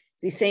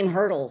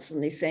hurdles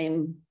and these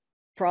same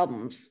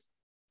problems.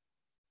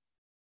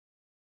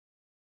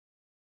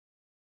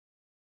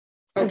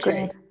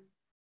 Okay.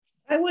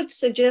 I would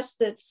suggest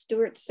that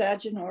Stuart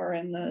Saginor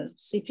and the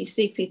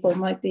CPC people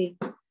might be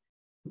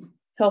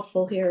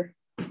helpful here.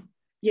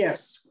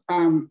 Yes,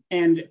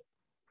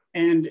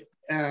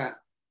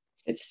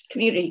 it's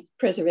Community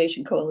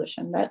Preservation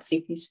Coalition, not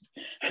CPC.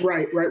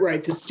 Right.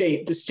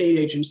 The state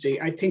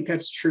agency. I think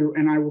that's true,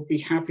 and I will be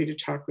happy to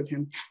talk with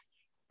him.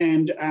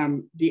 And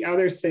the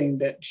other thing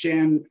that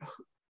Jen,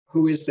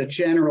 who is the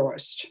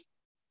generalist,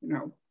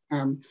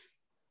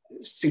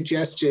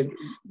 suggested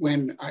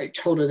when I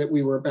told her that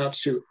we were about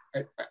to,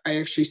 I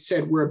actually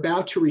said, we're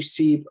about to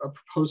receive a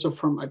proposal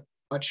from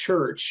a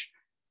church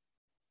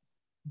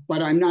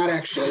but I'm not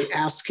actually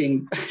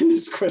asking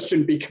this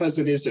question because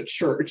it is a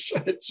church.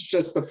 It's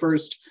just the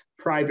first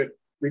private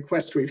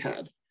request we've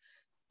had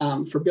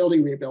for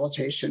building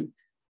rehabilitation.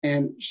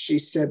 And she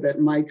said that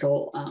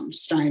Michael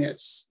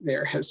Steinitz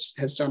there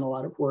has done a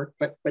lot of work,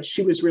 but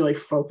she was really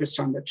focused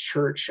on the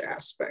church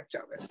aspect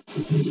of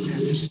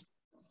it.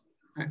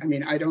 And I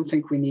mean, I don't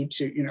think we need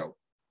to, you know,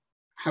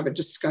 have a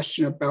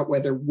discussion about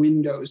whether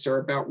windows are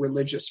about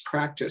religious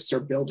practice or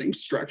building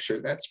structure.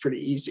 That's pretty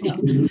easy to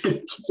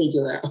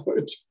figure out.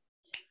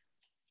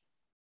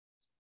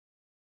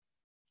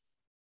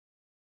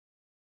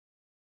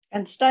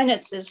 And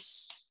Steinitz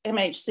is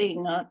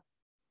MHC, not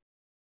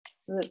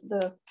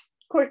the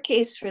court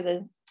case for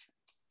the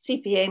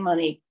CPA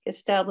money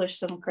established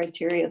some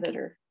criteria that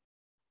are,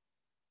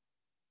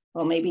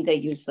 well, maybe they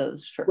use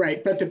those for.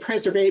 Right, but a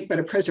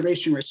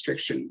preservation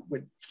restriction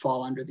would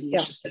fall under the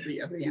aegis of the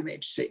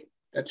MHC.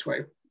 That's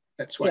why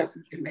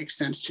it makes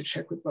sense to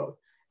check with both.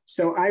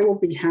 So I will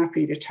be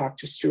happy to talk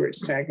to Stuart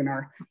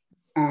Saganar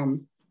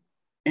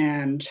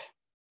and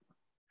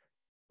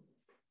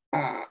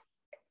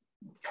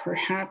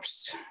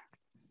perhaps,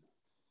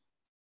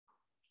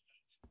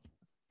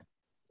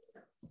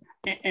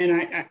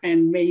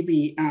 and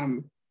maybe,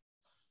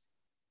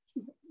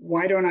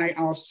 why don't I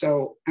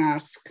also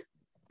ask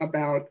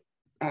about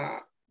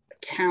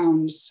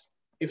towns,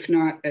 if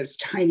not as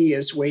tiny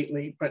as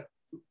Whately, but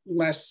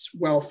less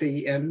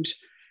wealthy and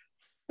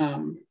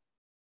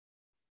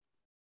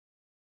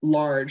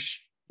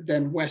large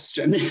than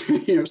Weston,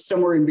 you know,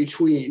 somewhere in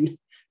between,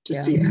 to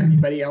see if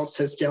anybody else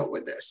has dealt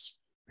with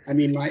this. I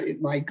mean,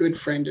 my good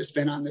friend has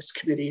been on this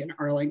committee in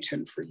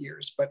Arlington for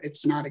years, but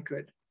it's not a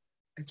good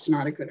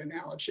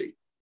analogy.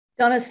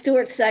 Donna,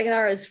 Stuart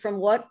Saganar is from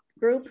what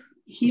group?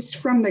 He's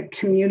from the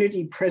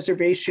Community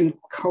Preservation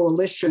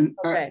Coalition,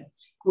 okay.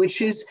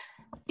 Which is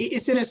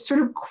it a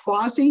sort of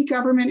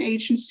quasi-government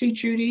agency,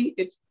 Judy?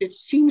 It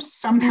seems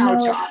somehow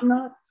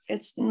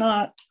it's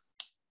not.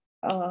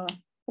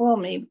 Well,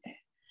 maybe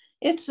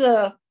it's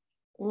a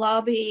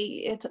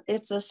lobby.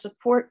 It's a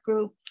support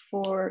group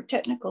for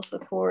technical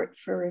support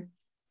for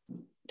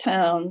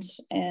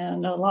towns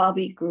and a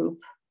lobby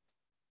group.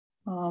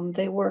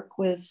 They work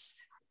with,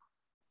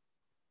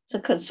 it's a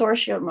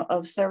consortium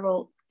of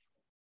several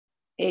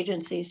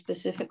agencies,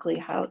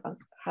 specifically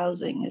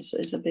housing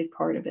is a big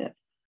part of it.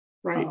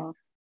 Right.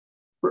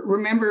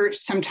 Remember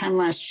sometime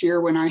last year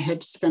when I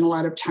had spent a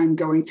lot of time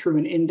going through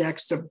an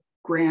index of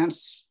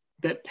grants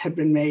that had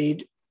been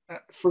made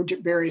for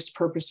various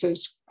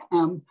purposes,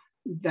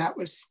 that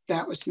was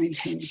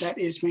maintained. That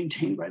is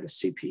maintained by the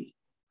CP,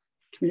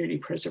 Community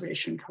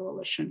Preservation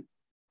Coalition.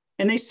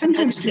 And they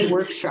sometimes do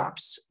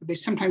workshops.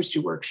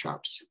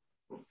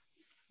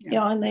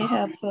 Yeah, and they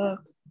have,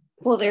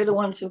 well, they're the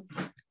ones who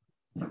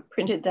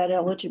printed that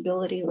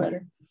eligibility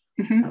letter.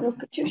 Mm-hmm. Well,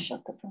 could you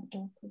shut the front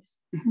door, please?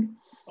 Mm-hmm.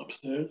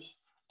 Upstairs?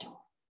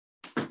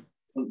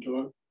 Front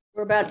door?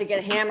 We're about to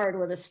get hammered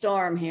with a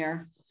storm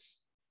here.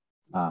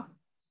 I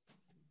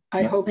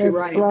hope you're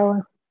right.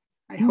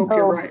 I hope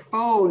you're right.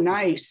 Oh,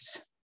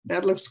 nice.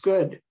 That looks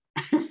good.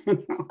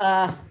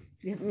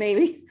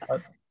 Maybe.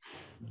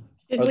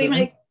 Did we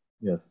make?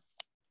 Yes.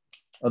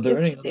 Are there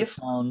any other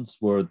towns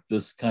where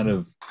this kind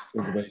of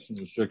reservation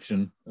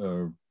restriction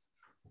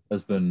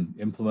has been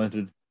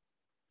implemented?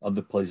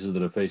 Other places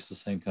that have faced the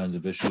same kinds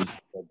of issues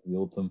that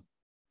deal with them?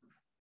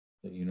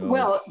 That you know?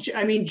 Well,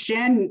 I mean,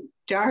 Jen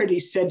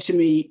Doherty said to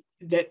me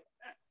that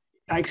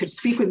I could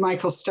speak with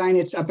Michael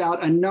Steinitz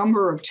about a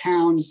number of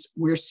towns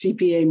where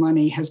CPA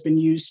money has been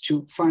used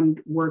to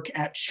fund work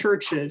at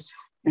churches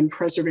and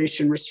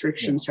preservation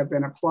restrictions have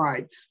been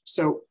applied.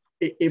 So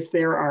if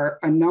there are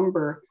a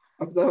number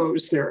of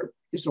those, there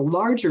is a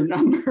larger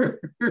number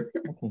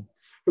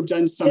who've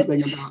done something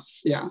about,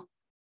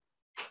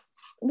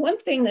 One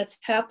thing that's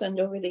happened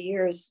over the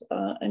years,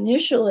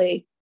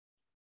 initially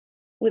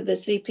with the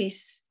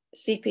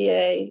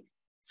CPA,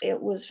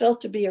 it was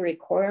felt to be a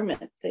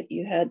requirement that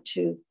you had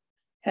to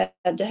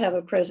have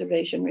a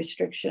preservation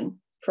restriction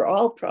for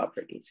all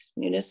properties,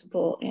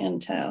 municipal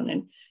and town.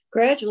 And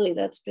gradually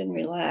that's been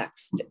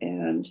relaxed.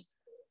 And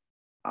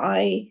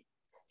I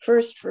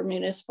first for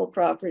municipal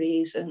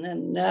properties, and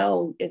then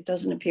now it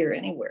doesn't appear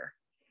anywhere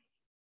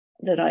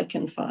that I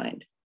can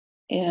find.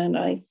 And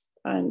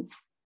I'm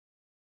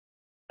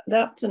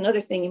that's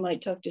another thing you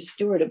might talk to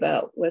Stuart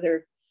about,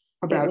 whether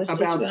about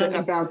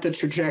the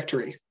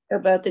trajectory.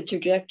 About the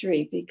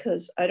trajectory,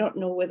 because I don't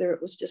know whether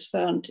it was just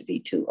found to be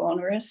too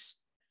onerous.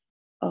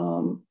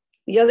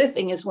 The other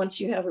thing is, once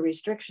you have a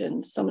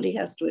restriction, somebody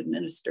has to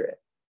administer it.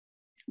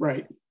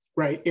 Right.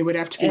 It would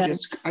have to be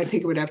this. I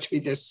think it would have to be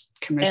this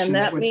commission. And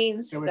that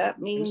means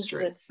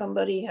that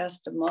somebody has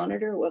to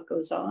monitor what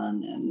goes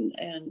on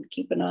and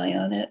keep an eye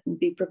on it and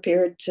be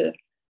prepared to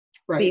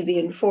be the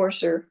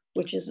enforcer,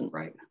 which isn't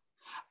right.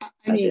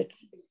 I mean,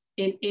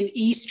 in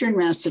Eastern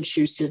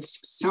Massachusetts,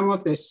 some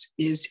of this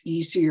is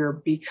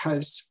easier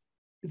because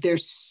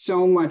there's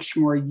so much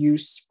more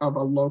use of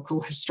a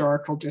local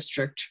historical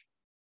district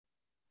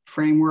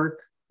framework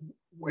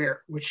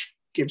which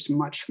gives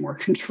much more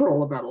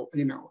control about,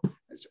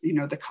 you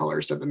know, the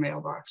colors of the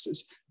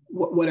mailboxes,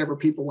 whatever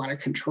people want to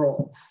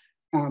control.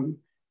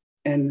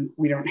 And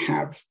we don't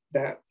have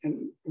that,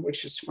 and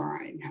which is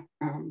fine.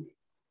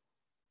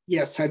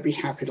 Yes, I'd be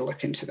happy to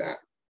look into that.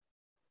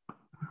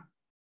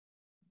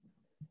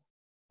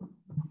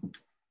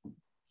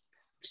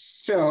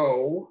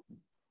 So,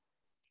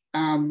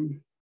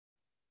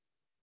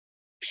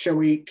 shall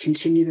we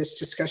continue this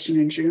discussion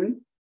in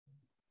June?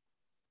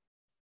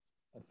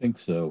 I think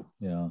so,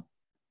 yeah.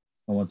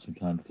 I want some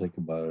time to think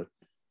about it.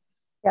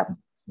 Yep.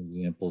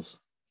 Examples.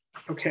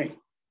 Okay,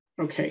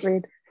 okay.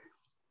 Agreed.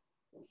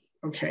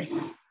 Okay.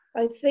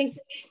 I think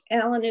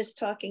Alan is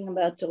talking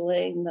about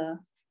delaying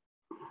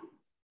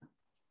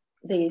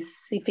the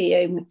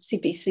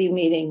CPC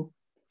meeting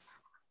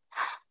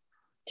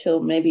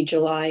till maybe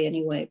July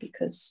anyway,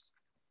 because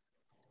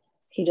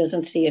he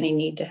doesn't see any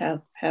need to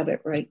have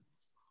it right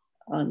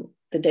on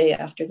the day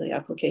after the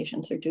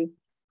applications are due.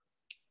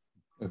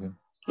 Okay.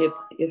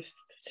 If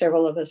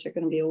several of us are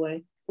going to be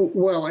away.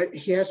 Well,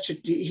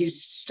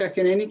 he's stuck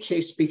in any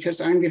case because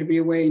I'm going to be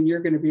away and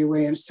you're going to be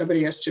away, and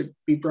somebody has to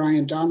be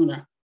Brian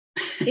Domina.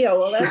 Yeah,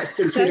 well, that's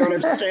since we don't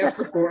have staff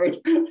support,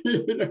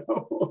 you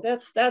know.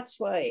 That's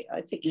why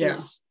I think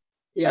he's.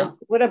 Yeah.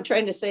 What I'm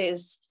trying to say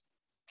is,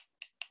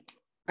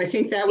 I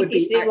think that would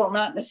be. CPC will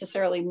not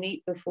necessarily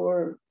meet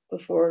before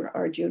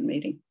our June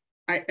meeting.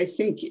 I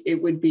think it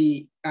would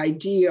be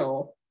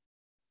ideal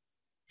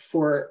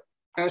for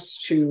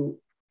us to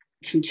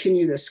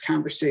continue this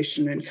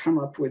conversation and come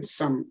up with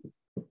some,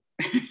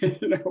 you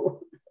know,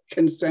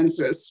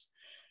 consensus,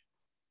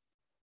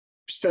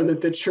 so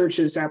that the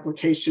church's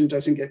application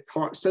doesn't get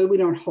caught, so we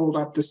don't hold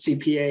up the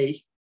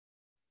CPA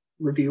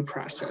review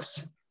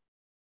process.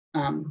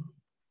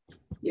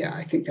 Yeah,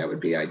 I think that would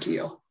be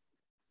ideal.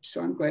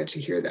 So I'm glad to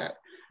hear that.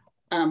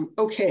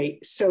 Okay,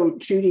 so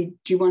Judy,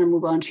 do you want to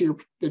move on to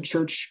the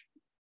church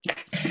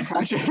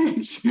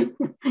project?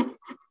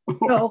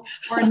 No.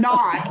 or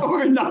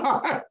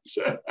not.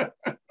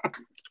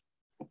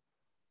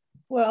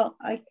 Well,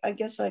 I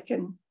guess I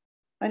can.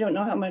 I don't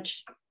know how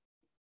much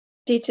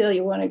detail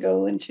you want to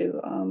go into.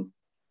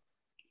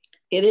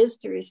 It is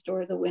to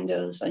restore the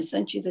windows. I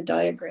sent you the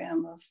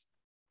diagram of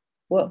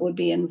what would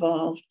be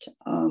involved.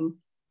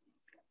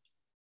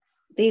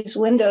 These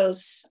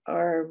windows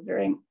are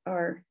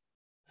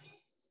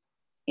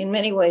in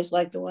many ways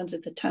like the ones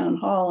at the town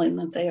hall, in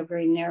that they have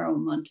very narrow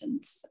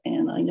muntins.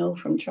 And I know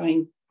from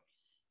trying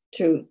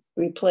to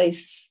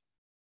replace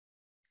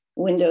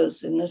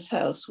windows in this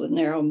house with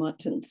narrow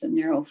muntins and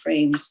narrow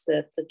frames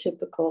that the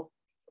typical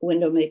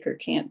window maker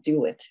can't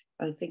do it.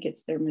 I think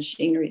it's their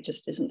machinery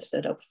just isn't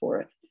set up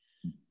for it.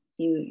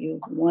 You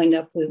wind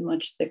up with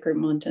much thicker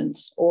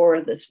muntins,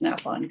 or the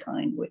snap-on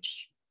kind,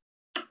 which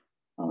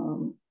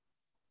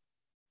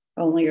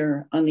only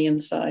are on the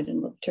inside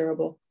and look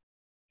terrible.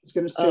 I was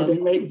going to say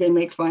they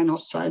make vinyl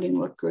siding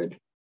look good.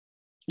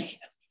 Yeah.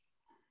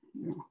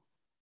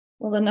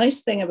 Well, the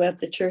nice thing about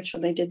the church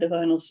when they did the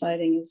vinyl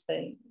siding is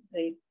they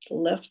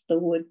left the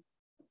wood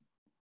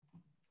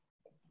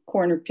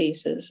corner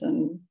pieces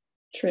and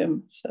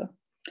trim. So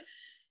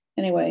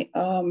anyway,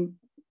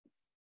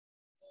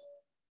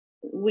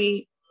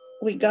 we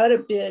got a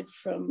bid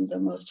from the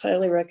most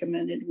highly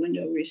recommended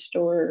window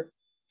restorer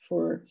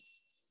for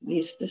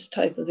this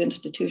type of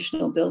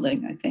institutional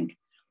building, I think.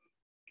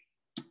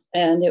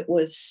 And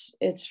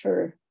it's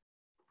for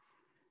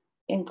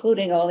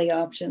including all the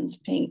options: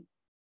 paint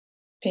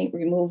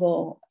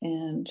removal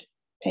and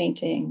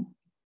painting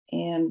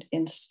and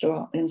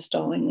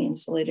installing the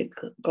insulated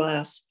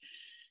glass.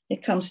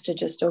 It comes to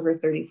just over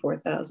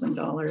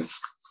 $34,000,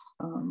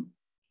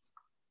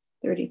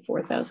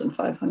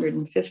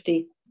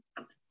 $34,550.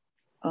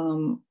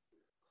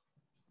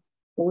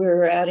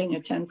 We're adding a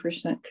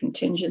 10%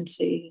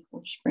 contingency,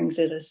 which brings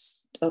it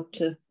up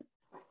to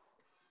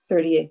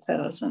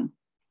 $38,000.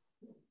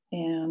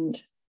 And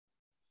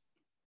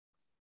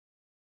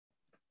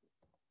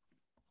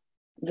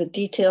the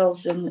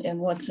details and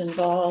what's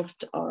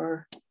involved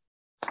are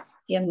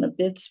in the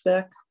bid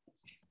spec.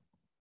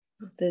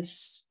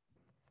 This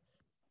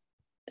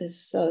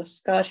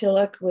Scott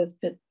Hillock with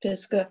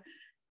Pisgah.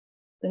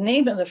 The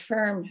name of the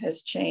firm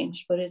has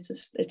changed, but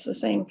it's the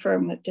same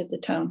firm that did the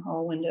town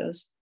hall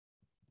windows.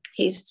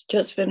 He's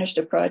just finished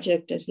a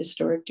project at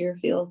Historic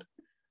Deerfield.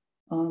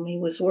 He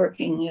was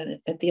working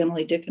at the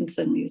Emily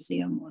Dickinson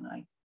Museum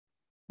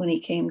when he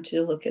came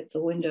to look at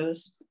the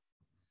windows.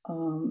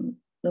 The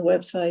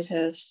website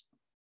has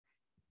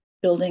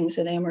buildings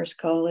at Amherst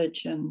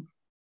College and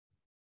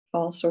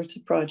all sorts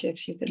of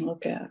projects you can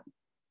look at.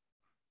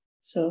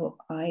 So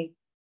I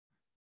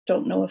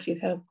don't know if you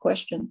have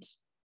questions.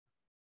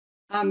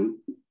 I'm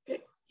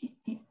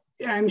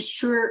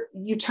sure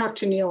you talked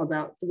to Neil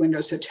about the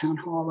windows at Town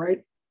Hall,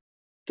 right?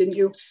 Didn't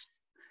you?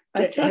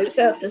 I talked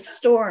about the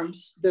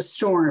storms. The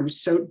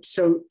storms. So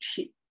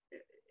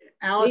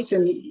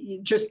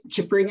Allison, just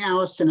to bring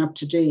Allison up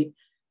to date,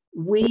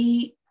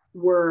 we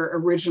were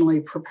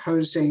originally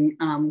proposing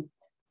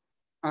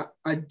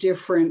a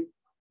different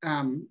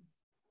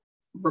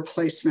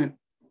replacement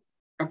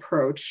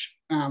approach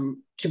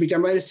to be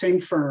done by the same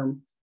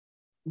firm,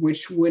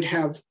 which would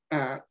have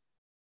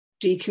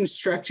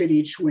deconstructed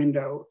each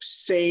window,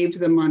 saved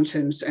the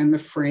muntins and the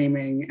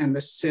framing and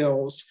the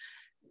sills,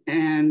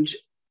 and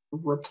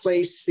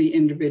replaced the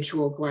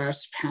individual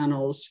glass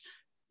panels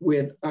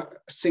with a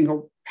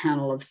single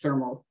panel of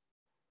thermal.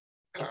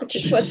 Which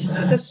is what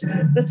that's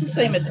the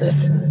same as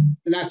this.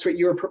 And that's what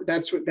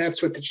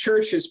the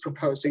church is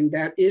proposing.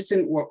 That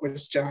isn't what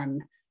was done.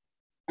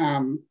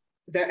 And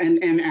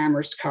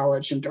Amherst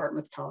College and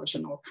Dartmouth College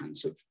and all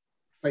kinds of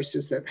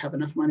places that have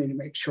enough money to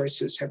make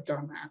choices have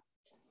done that.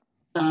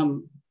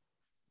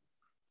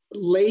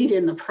 Late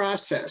in the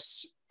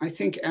process, I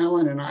think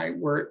Alan and I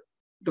were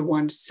the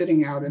ones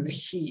sitting out in the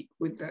heat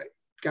with the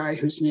guy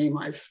whose name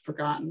I've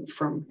forgotten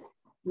from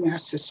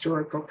Mass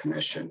Historical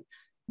Commission.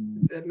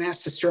 The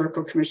Mass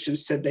Historical Commission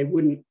said they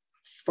wouldn't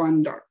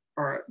fund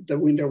the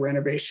window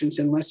renovations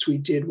unless we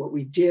did what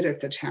we did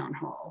at the town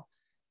hall,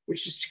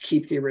 which is to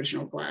keep the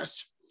original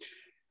glass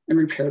and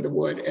repair the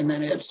wood and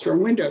then add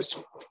storm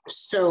windows.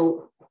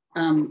 So,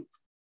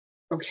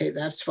 okay,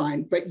 that's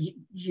fine. But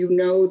you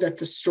know that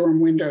the storm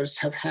windows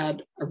have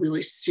had a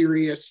really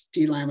serious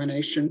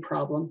delamination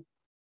problem.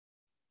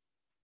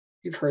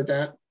 You've heard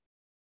that?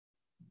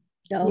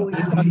 No.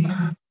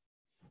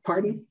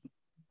 Pardon?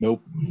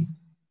 Nope.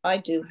 I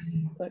do,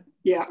 but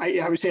yeah,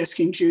 I was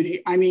asking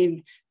Judy. I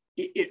mean,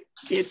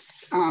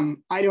 it's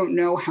I don't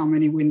know how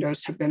many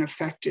windows have been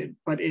affected,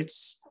 but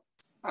it's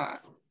a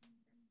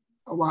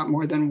lot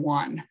more than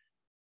one.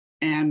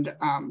 And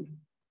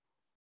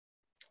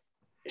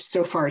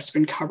so far it's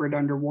been covered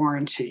under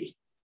warranty.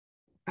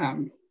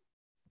 I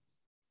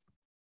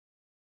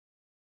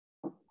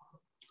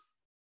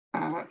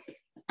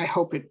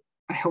hope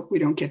we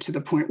don't get to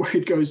the point where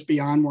it goes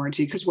beyond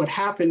warranty, because what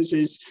happens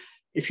is,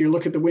 if you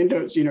look at the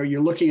windows, you know,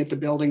 you're looking at the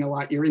building a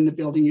lot, you're in the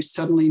building, you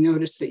suddenly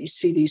notice that you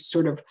see these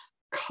sort of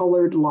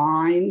colored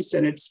lines,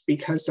 and it's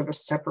because of a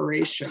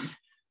separation.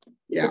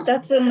 Yeah. But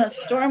that's in the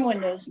storm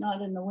windows,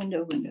 not in the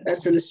window windows.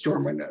 That's in the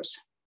storm windows.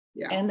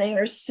 Yeah. And they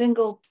are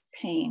single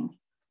pane,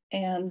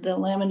 and the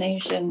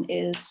lamination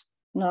is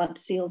not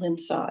sealed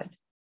inside.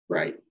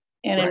 Right.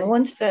 And right. in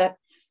one set,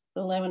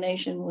 the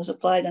lamination was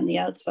applied on the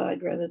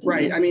outside rather than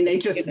right. I mean, they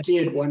just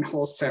did one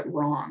whole set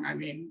wrong. I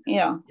mean,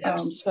 yeah.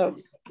 Yes. So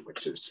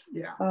which is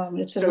yeah.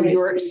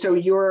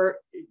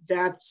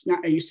 That's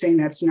not. Are you saying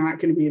that's not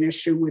going to be an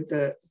issue with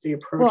the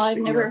approach? Well,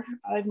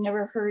 I've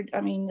never heard.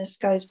 I mean, this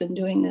guy's been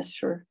doing this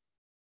for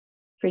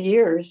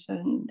years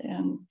and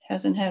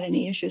hasn't had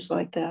any issues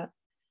like that.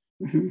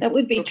 Mm-hmm. That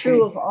would be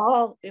true of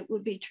all. It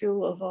would be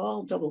true of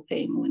all double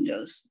pane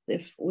windows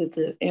if with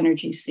the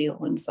energy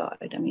seal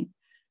inside. I mean,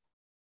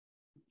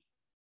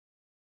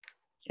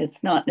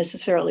 it's not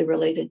necessarily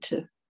related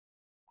to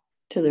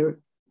the.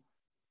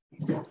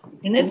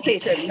 In this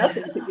case, it had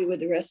nothing to do with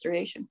the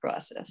restoration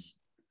process.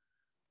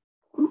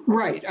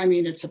 Right. I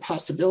mean, it's a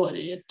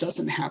possibility. It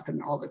doesn't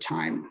happen all the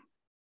time.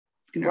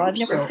 You know, well, I've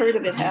never heard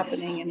of it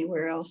happening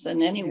anywhere else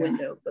in any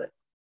window, but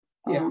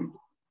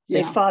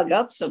they fog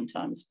up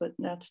sometimes, but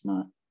that's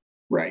not.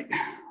 Right.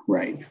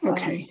 Right.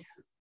 Okay.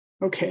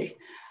 Okay.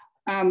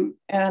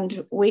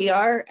 And we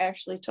are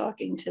actually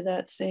talking to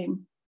that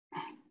same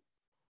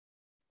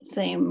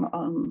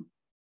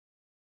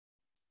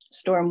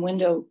storm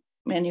window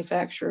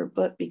manufacturer,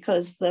 but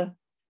because the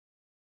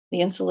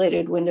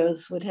insulated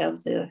windows would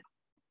have the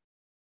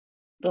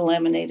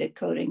laminated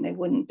coating, they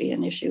wouldn't be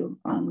an issue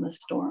on the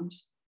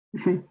storms.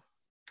 Mm-hmm.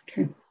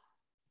 Okay.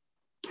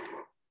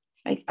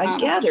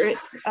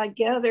 I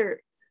gather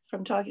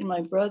from talking to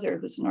my brother,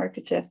 who's an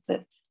architect,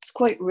 that it's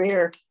quite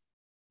rare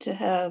to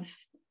have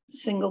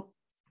single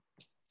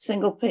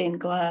pane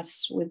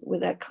glass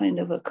with that kind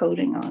of a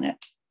coating on it.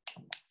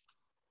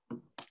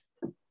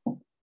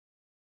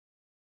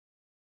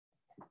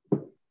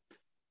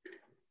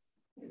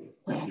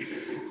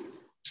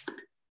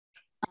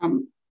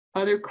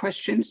 Other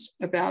questions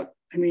about,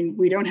 I mean,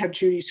 we don't have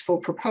Judy's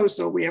full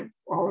proposal. We have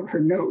all of her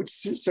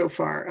notes so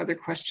far. Other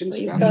questions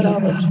well, about got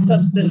all the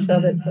substance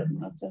of it,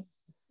 but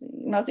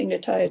nothing to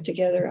tie it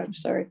together. I'm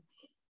sorry.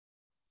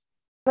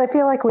 I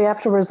feel like we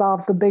have to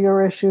resolve the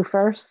bigger issue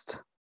first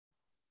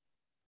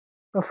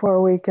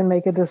before we can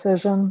make a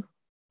decision.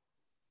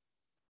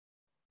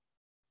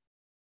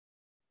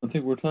 I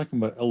think we're talking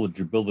about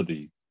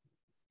eligibility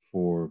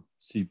for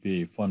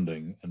CPA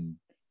funding, and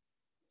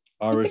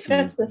our issue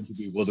is going to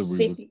be whether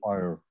we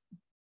require.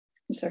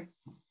 I'm sorry.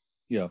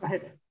 Yeah,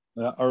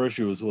 our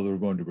issue is whether we're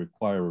going to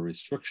require a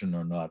restriction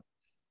or not.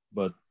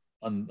 But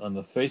on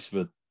the face of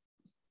it,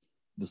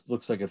 this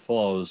looks like it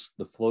follows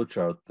the flow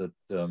chart that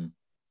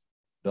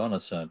Donna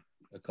sent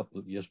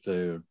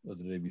yesterday or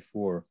the day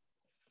before.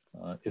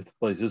 If the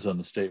place is on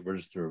the State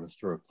Register of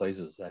Historic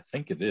Places, I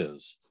think it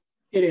is.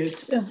 It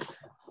is. Yeah.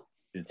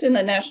 It's in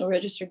the National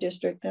Register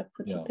District. That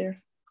puts it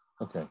there.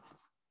 Okay.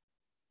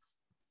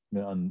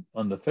 On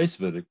the face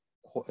of it,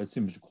 it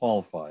seems to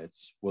qualify.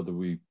 It's whether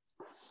we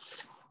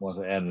want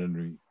to add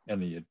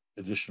any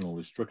additional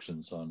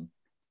restrictions on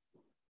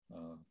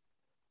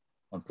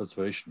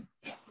preservation.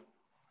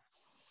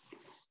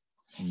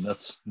 And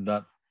that's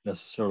not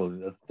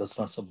necessarily, that's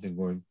not something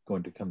we're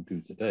going to come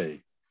to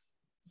today.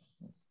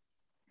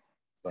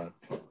 but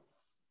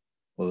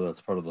whether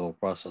that's part of the whole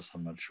process,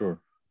 I'm not sure.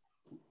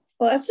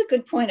 Well, that's a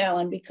good point,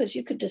 Alan, because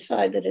you could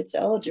decide that it's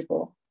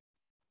eligible.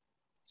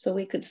 So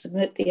we could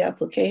submit the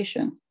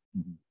application.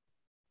 Mm-hmm.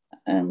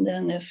 And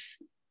then if,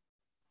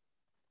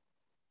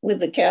 with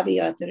the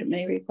caveat that it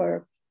may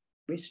require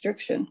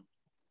restriction.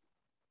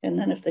 And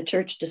then if the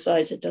church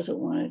decides it doesn't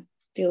want to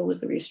deal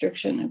with the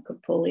restriction, it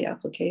could pull the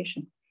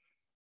application.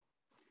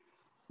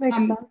 Makes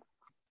sense.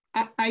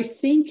 I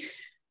think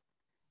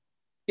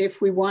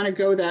if we want to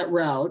go that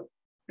route,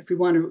 if we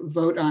want to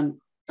vote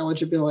on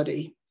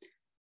eligibility,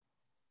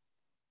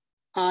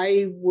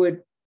 I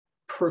would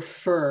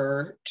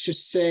prefer to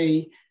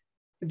say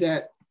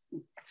that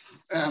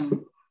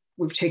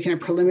we've taken a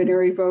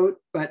preliminary vote,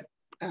 but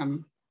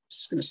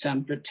it's going to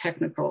sound a bit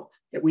technical,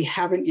 that we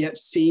haven't yet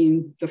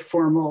seen the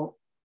formal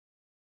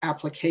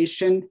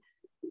application,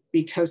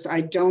 because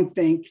I don't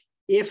think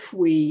if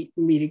we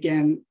meet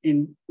again,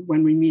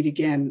 when we meet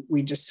again,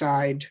 we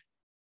decide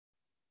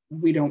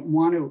we don't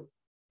want to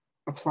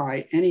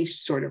apply any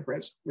sort of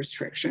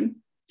restriction,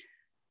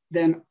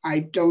 then I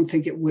don't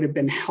think it would have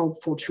been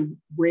helpful to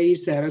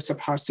raise that as a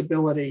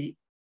possibility.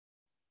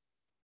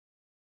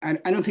 I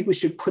don't think we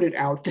should put it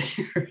out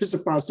there as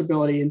a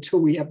possibility until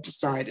we have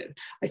decided.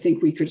 I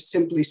think we could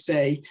simply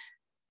say,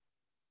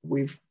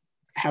 we've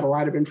had a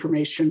lot of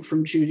information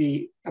from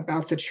Judy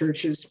about the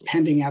church's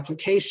pending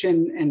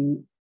application,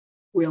 and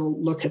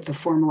we'll look at the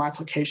formal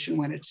application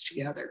when it's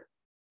together.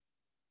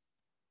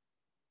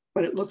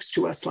 But it looks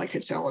to us like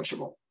it's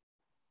eligible.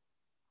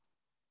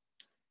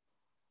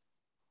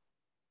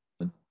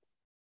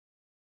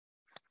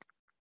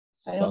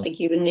 I don't think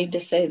you even need to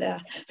say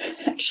that,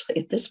 actually,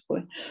 at this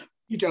point.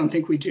 You don't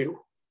think we do,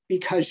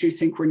 because you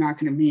think we're not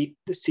going to meet,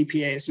 the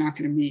CPA is not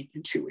going to meet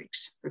in 2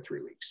 weeks or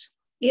 3 weeks.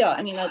 Yeah,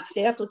 I mean,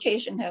 the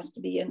application has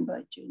to be in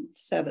by June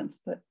 7th,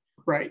 but.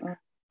 Right.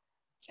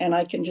 And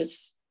I can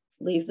just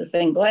leave the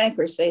thing blank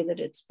or say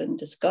that it's been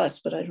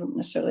discussed, but I don't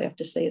necessarily have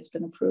to say it's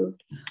been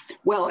approved.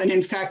 Well, and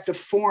in fact, the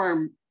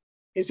form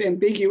is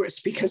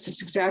ambiguous because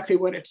it's exactly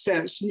what it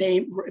says.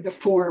 Name the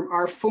form,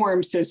 our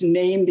form says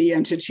name the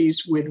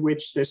entities with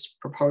which this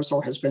proposal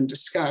has been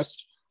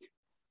discussed.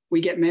 We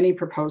get many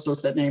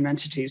proposals that name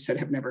entities that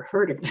have never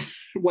heard of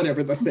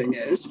whatever the thing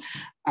is.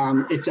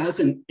 It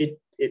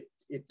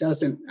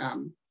doesn't,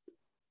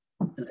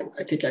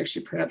 I think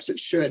actually perhaps it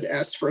should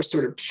ask for a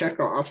sort of check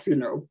off, you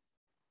know,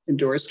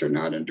 endorsed or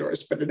not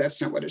endorsed, but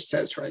that's not what it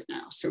says right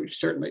now. So we've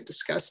certainly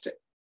discussed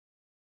it.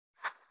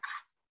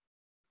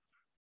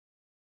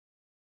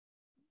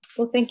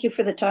 Well, thank you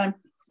for the time.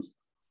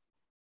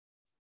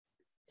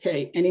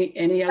 Okay,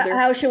 any other?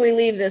 How should we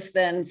leave this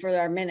then for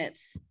our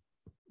minutes?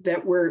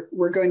 That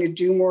we're going to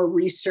do more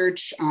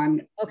research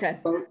on, okay,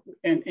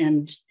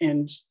 and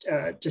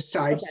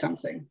decide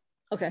something.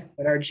 Okay.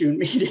 At our June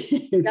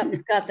meeting.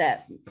 Yep, got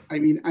that. I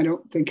mean, I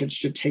don't think it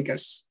should take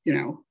us, you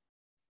know,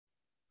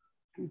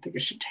 I don't think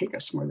it should take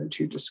us more than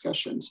 2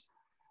 discussions.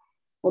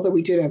 Although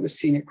we did have the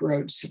scenic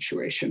road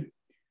situation.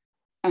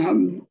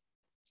 Hidden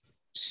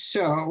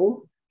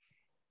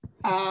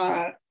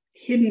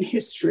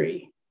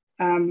history.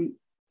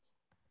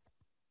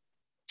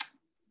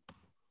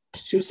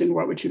 Susan,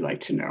 what would you like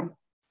to know?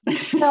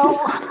 So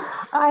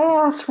I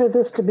asked for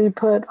this to be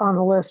put on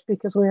the list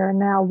because we are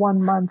now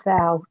 1 month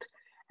out,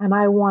 and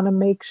I want to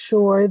make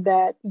sure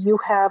that you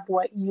have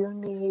what you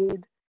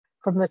need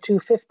from the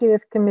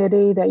 250th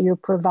committee that you're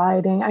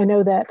providing. I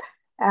know that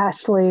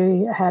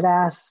Ashley had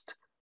asked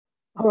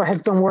or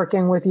has been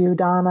working with you,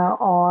 Donna,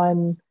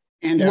 on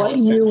and what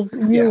Allison.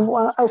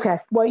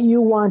 What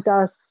you want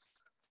us,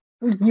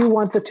 you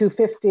want the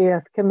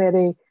 250th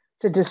committee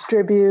to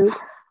distribute.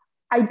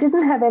 I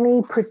didn't have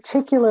any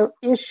particular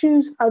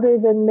issues other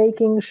than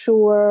making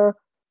sure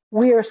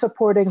we are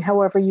supporting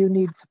however you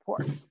need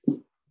support.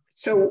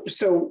 So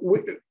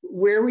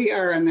where we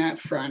are on that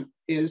front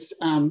is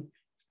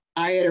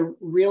I had a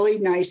really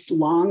nice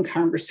long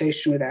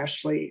conversation with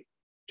Ashley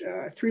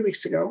 3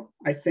 weeks ago,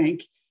 I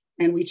think.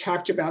 And we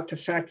talked about the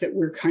fact that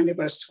we're kind of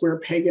a square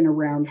peg in a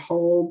round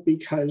hole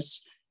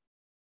because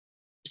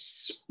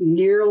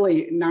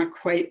nearly, not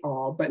quite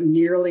all, but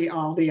nearly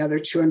all the other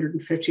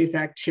 250th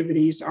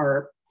activities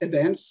are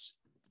events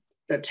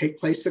that take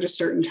place at a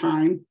certain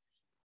time.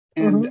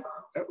 And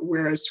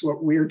whereas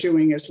what we're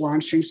doing is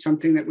launching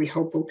something that we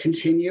hope will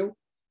continue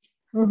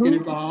and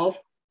evolve.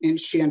 And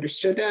she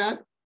understood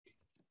that.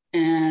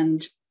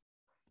 And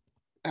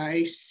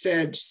I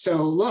said,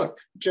 so look,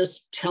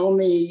 just tell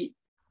me,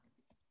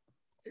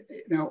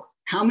 you know,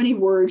 how many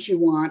words you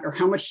want or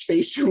how much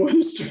space you want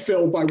us to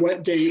fill by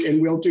what date,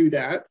 and we'll do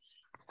that.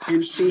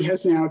 And she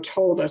has now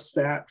told us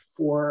that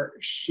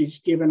she's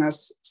given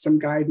us some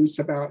guidance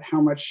about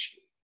how much.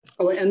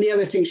 Oh, and the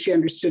other thing she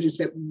understood is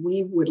that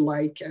we would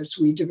like, as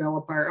we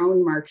develop our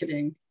own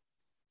marketing,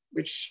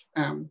 which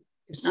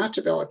is not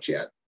developed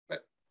yet,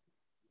 but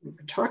we've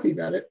been talking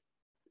about it,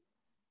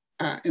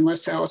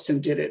 unless Allison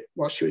did it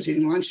while she was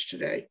eating lunch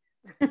today.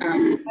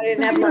 I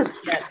didn't have lunch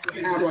yet. I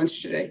didn't have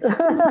lunch today.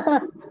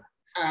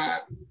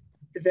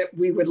 That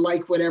we would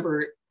like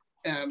whatever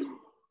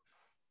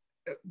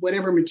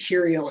whatever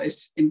material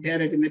is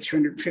embedded in the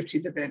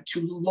 250th event to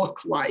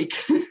look like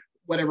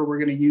whatever we're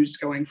going to use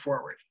going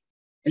forward.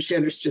 And she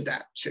understood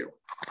that too.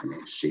 I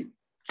mean, she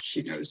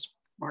knows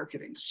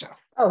marketing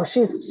stuff. Oh,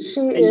 she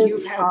and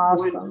is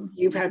awesome.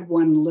 You've had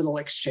one little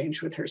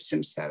exchange with her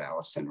since that,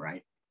 Allison,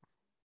 right?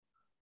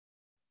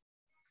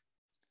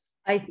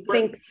 I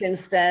think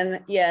since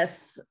then,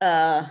 yes.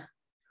 Well,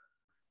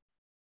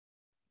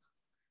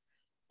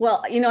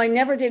 you know, I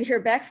never did hear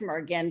back from her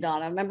again,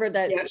 Donna. Remember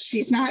that? Yeah,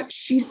 she's not.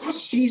 She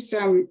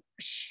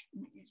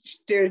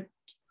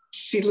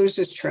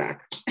loses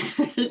track.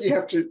 You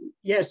have to.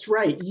 Yes,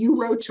 right.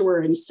 You wrote to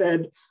her and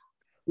said,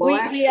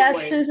 well, we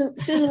asked Susan.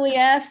 We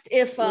asked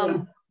if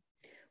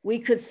we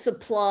could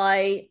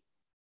supply.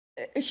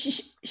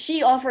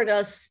 She offered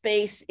us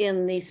space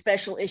in the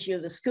special issue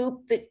of the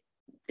Scoop that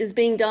is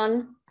being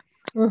done.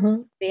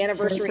 Mm-hmm. The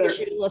anniversary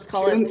issue, let's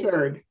call June it. June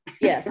 3rd.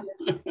 Yes,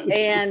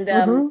 and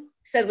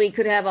said we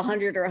could have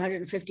 100 or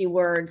 150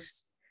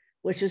 words,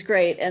 which was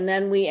great. And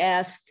then we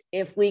asked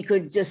if we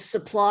could just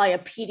supply a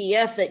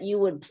PDF that you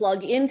would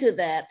plug into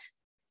that,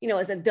 you know,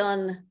 as a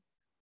done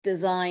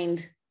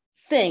designed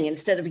thing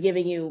instead of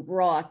giving you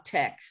raw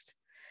text.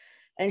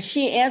 And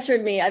she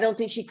answered me. I don't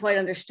think she quite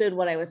understood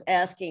what I was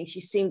asking. She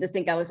seemed to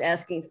think I was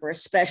asking for a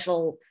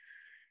special,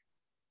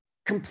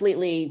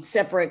 completely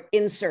separate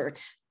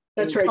insert.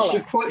 That's right.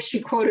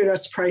 She quoted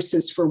us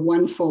prices for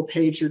 1 full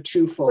page or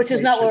 2 full pages. Which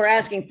is not what we're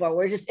asking for.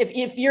 We're just,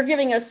 if you're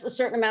giving us a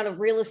certain amount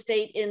of real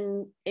estate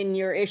in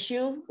your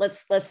issue,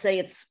 let's say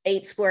it's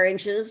 8 square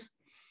inches,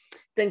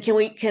 then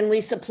can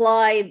we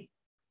supply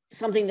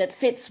something that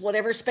fits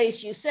whatever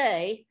space you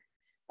say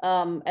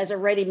as a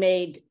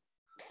ready-made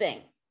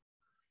thing?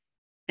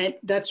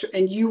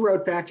 And you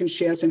wrote back and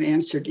she hasn't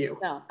answered you.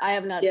 No, I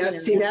have not. Yeah,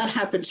 see, that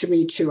happened to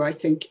me too. I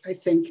think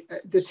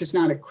this is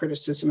not a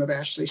criticism of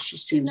Ashley. She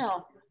seems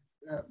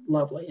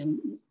lovely and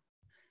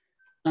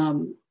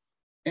experienced.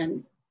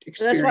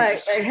 So that's why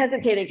I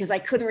hesitated, because I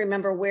couldn't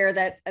remember where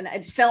that, and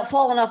it's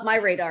fallen off my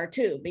radar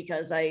too,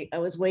 because I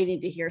was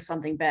waiting to hear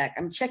something back.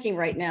 I'm checking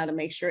right now to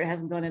make sure it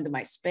hasn't gone into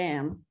my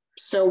spam.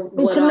 So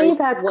what I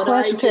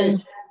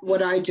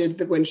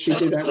did when she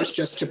did that was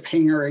just to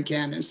ping her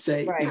again and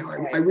say,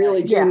 I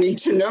really do need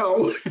to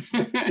know.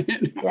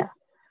 Yeah.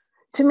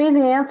 To me,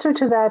 the answer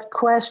to that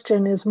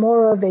question is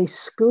more of a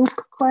scoop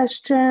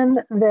question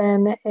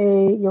than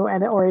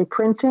a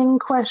printing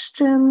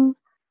question,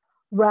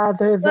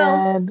 rather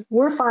than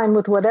we're fine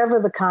with whatever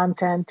the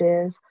content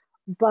is.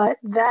 But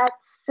that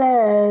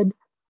said,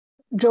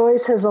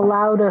 Joyce has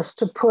allowed us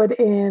to put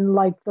in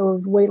like the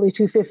Whately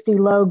 250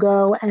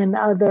 logo and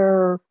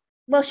other.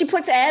 Well, she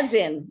puts ads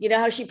in. You know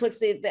how she puts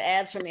the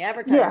ads from the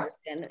advertisers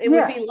in? It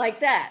would be like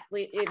that.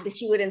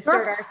 She would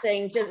insert our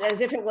thing just as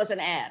if it was an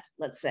ad,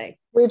 let's say.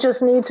 We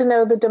just need to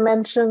know the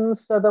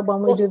dimensions so that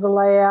when we do the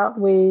layout,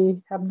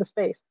 we have the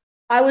space.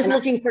 I was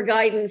looking for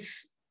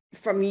guidance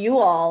from you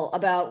all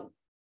about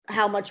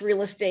how much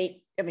real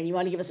estate. I mean, you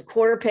want to give us a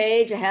 1/4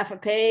 page, a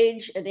 1/2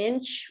 page, an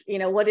inch? You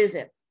know, what is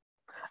it?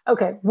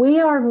 Okay,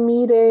 we are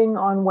meeting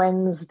on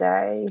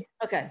Wednesday.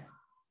 Okay.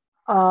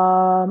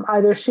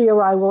 Either she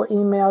or I will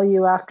email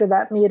you after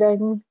that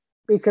meeting,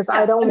 because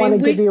I don't want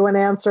to give you an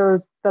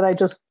answer that I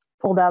just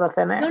pulled out of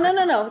thin air.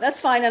 No, that's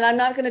fine. And I'm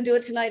not going to do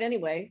it tonight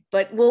anyway,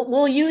 but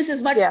we'll use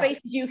as much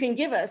space as you can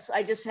give us.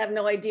 I just have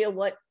no idea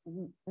what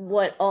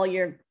all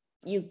you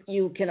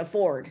can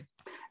afford.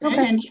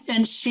 Okay.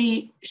 And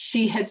she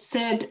had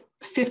said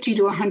 50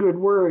 to 100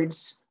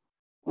 words.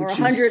 Or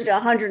 100 to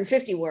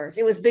 150 words.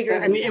 It was bigger.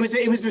 I mean, it was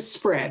a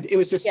spread. It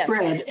was a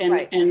spread.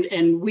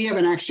 And we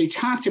haven't actually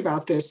talked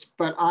about this,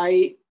 but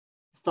I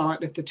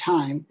thought at the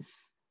time,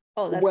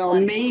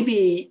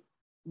 maybe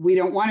we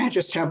don't want to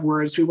just have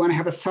words. We want to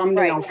have a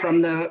thumbnail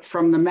from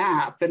the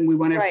map, and we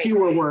want to have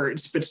fewer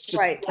words, but it's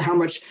just how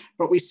much,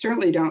 but we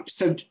certainly don't.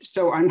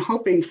 So I'm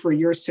hoping for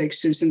your sake,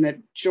 Susan, that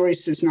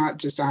Joyce is not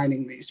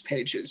designing these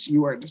pages.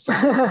 You are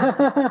designing.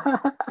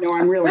 No,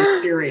 I'm really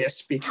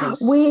serious,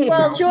 because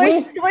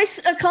Joyce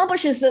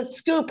accomplishes the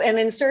scoop and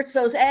inserts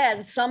those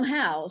ads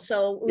somehow.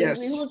 So we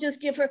will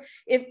just give her,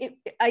 if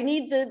I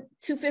need the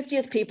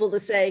 250th people to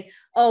say,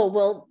 oh,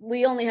 well,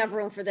 we only have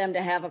room for them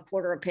to have a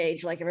 1/4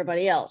 page like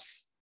everybody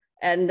else.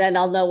 And then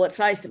I'll know what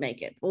size to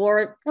make it.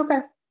 Or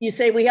you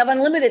say we have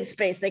unlimited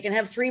space, they can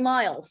have 3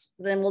 miles,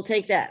 then we'll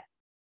take that.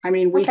 I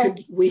mean, we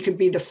could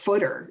be the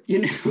footer, you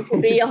know. We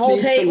could be a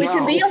whole page. We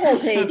could be a whole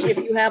page if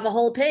you have a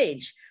whole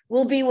page.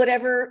 We'll be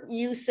whatever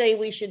you say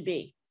we should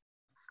be.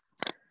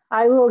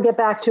 I will get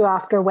back to you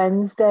after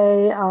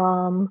Wednesday.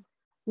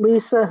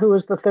 Lisa, who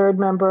is the 3rd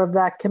member of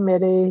that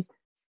committee,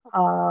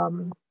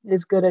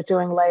 is good at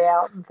doing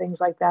layout and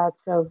things like that.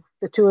 So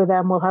the 2 of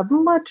them will have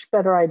much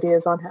better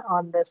ideas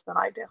on this than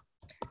I do.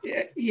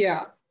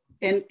 Yeah.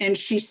 And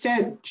she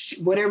said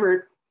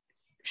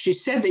she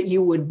said that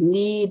you would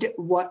need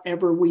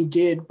whatever we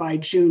did by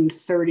June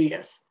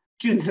 30th.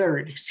 June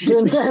 3rd,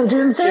 excuse me.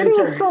 June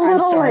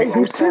 3rd.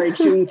 I'm sorry,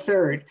 June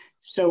 3rd.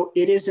 So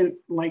it isn't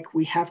like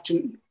we have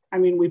to, I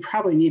mean, we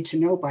probably need to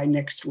know by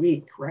next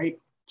week, right?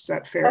 Is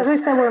that fair? As I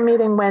said, we're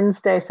meeting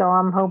Wednesday, so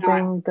I'm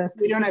hoping that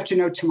we don't have to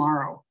know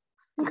tomorrow.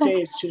 What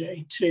day is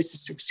today? Today's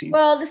the 16th.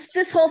 Well,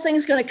 this whole thing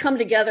is going to come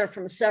together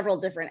from several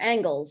different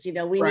angles. You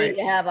know, we need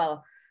to have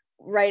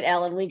right,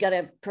 Alan, we're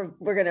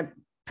going to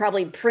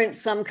probably print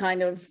some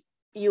kind of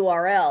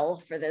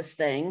URL for this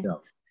thing. Yeah.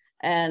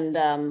 And,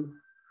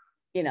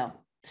 you know,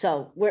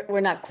 so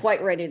we're not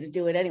quite ready to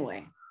do it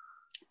anyway.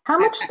 How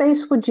much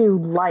space would you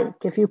like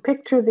if you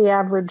picture the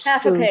average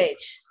half student? a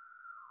page?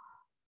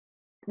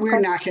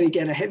 We're not going to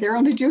get ahead. They're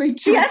only doing 2.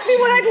 She asked me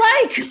what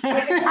I'd like.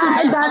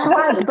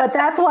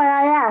 That's why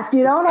I asked.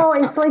 You don't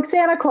always, it's like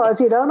Santa Claus.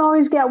 You don't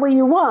always get what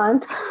you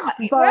want,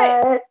 but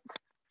right.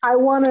 I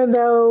want to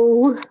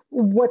know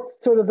what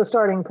sort of the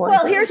starting point.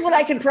 Well, here's what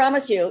I can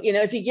promise you. You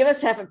know, if you give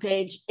us half a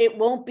page, it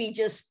won't be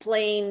just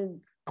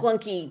plain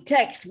clunky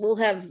text. We'll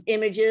have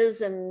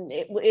images, and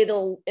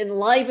it'll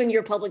enliven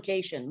your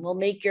publication. We'll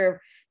make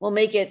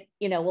it,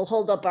 you know, we'll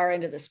hold up our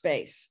end of the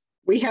space.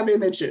 We have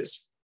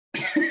images.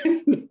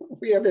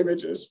 We have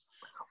images.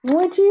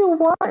 Would you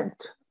want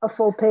a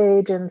full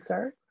page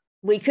insert?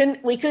 We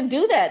could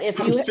do that if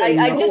you.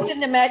 I just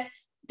didn't imagine,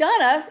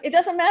 Donna. It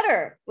doesn't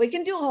matter. We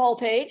can do a whole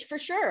page for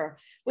sure.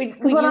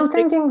 What I'm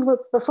thinking with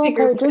the full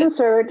page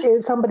insert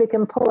is somebody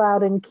can pull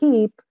out and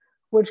keep,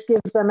 which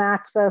gives them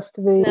access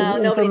to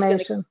the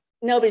information.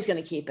 Nobody's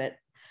going to keep it.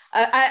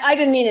 I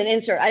didn't mean an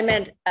insert. I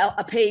meant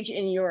a page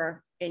in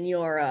your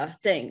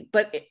thing.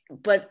 But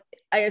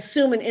I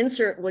assume an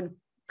insert would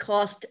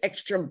cost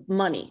extra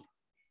money.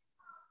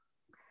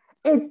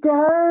 It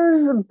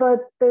does, but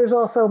there's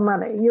also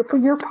money.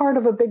 You're part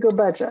of a bigger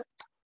budget.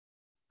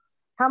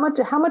 How much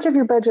of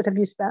your budget have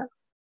you spent?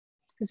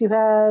 Because you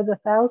had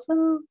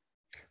 1,000.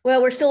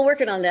 Well, we're still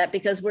working on that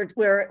because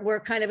we're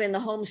kind of in the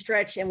home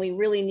stretch, and we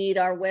really need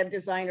our web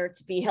designer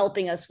to be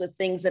helping us with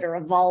things that are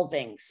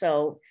evolving.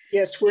 So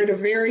yes, we're at a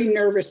very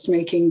nervous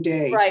making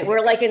day. Right,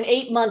 we're like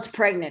 8 months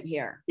pregnant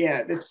here.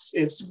 Yeah,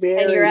 it's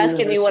very. And you're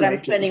asking me what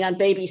I'm spending on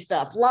baby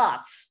stuff.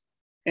 Lots.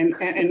 And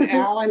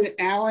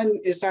Alan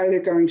is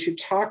either going to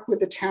talk with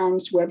the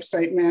town's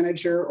website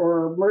manager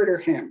or murder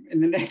him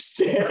in the next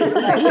day. We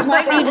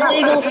might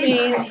need legal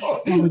fees.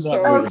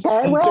 So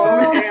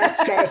don't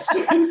ask us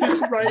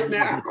right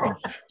now.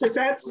 Does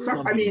that?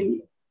 I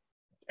mean,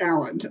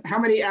 Alan, how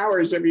many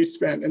hours have you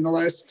spent in the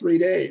last 3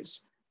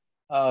 days?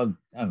 I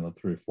don't know,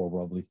 3 or 4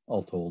 probably,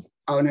 all told.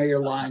 Oh no,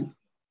 you're lying.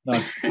 No,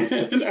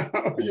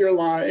 no, you're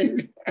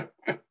lying.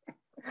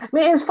 I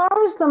mean, as far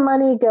as the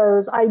money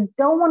goes, I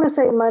don't want to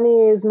say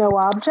money is no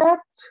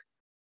object,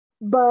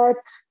 but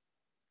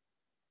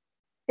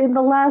in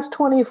the last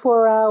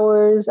 24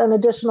 hours, an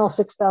additional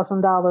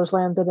 $6,000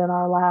 landed in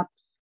our laps.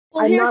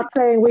 Well, I'm not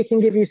saying we can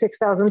give you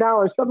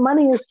 $6,000, but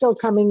money is still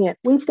coming in.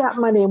 We've got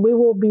money, and we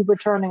will be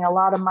returning a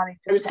lot of money.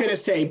 I was going to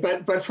say,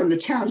 but from the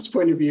town's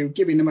point of view,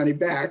 giving the money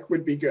back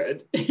would be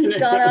good.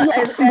 Donna,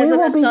 we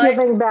will be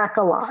giving back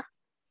a lot.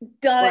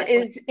 Donna,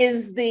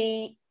 is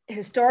the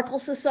Historical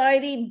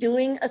Society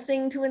doing a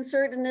thing to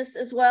insert in this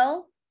as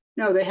well?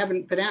 No, they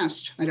haven't been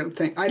asked. I don't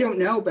think. I don't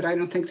know, but I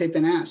don't think they've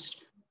been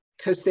asked,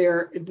 because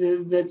they're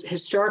the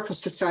Historical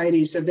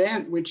Society's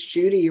event, which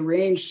Judy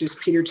arranged, is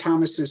Peter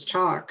Thomas's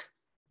talk.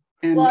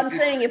 And, well, I'm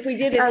saying if we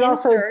did an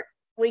insert,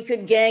 we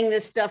could gang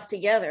this stuff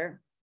together.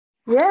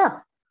 Yeah.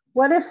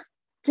 What if,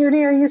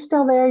 Judy, are you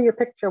still there? Your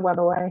picture went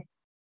away.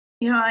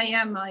 Yeah, I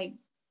am.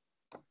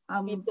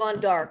 You've gone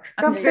dark.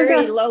 I'm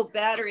very low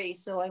battery,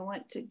 so I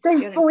went to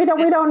get we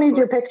don't need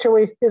your picture.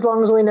 As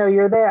long as we know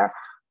you're there.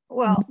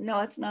 Well, no,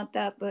 it's not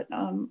that, but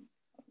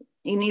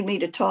you need me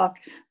to talk.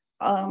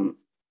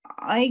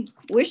 I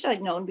wish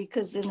I'd known,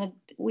 because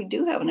we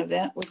do have an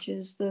event, which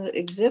is the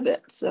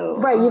exhibit. So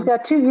right, you've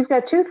got two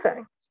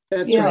things.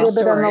 That's right.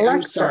 Sorry,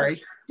 I'm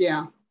sorry.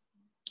 Yeah.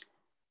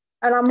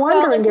 And I'm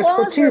wondering if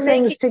the two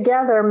things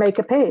together make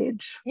a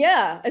page.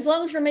 Yeah, as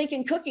long as we're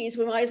making cookies,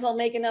 we might as well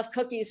make enough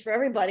cookies for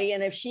everybody.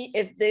 And if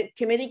the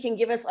committee can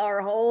give us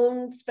our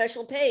own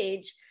special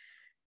page,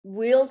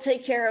 we'll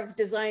take care of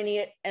designing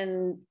it,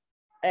 and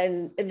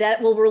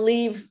that will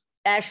relieve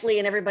Ashley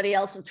and everybody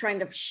else of trying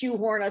to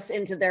shoehorn us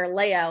into their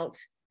layout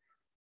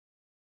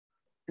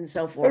and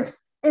so forth.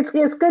 It's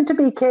good to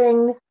be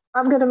king.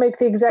 I'm going to make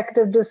the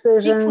executive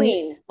decision. Be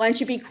queen. Why don't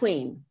you be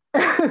queen?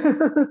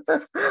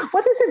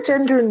 What is a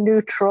gender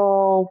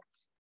neutral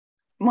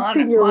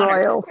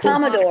monarch?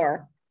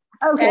 Commodore.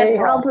 Okay,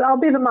 I'll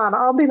be the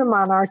monarch. I'll be the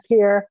monarch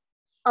here.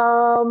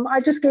 I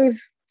just gave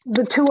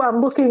the two.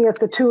 I'm looking at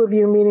the two of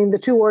you, meaning the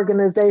two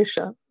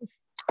organizations,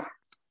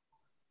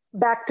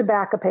 back to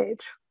back a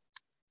page.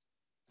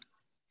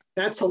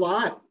 That's a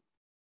lot.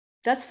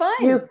 That's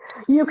fine.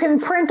 You can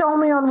print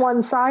only on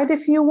one side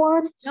if you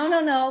want.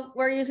 No.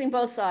 We're using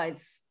both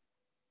sides.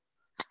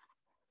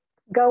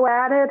 Go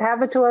at it.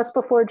 Have it to us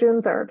before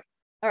June 3rd.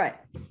 All right.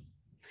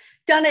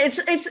 Donna, it's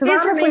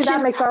information.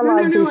 That makes our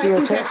lives easier. I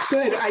think that's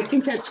good. I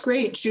think that's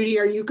great. Judy,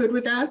 are you good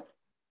with that?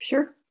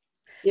 Sure.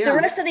 Yeah. The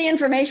rest of the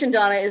information,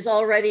 Donna, is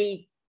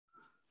already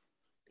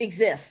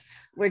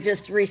exists. We're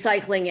just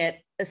recycling it,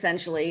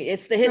 essentially.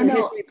 It's the hidden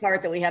history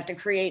part that we have to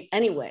create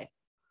anyway.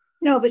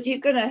 No, but there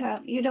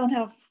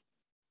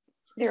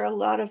are a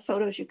lot of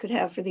photos you could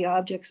have for the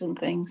objects and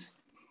things.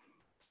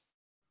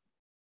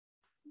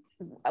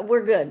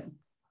 we're good.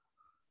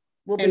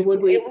 We'll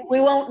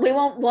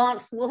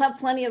have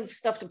plenty of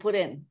stuff to put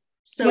in.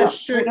 So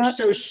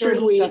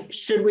should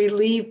we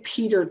leave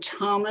Peter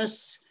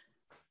Thomas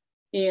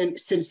in,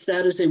 since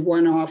that is a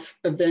one-off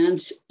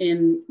event,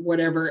 in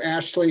whatever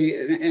Ashley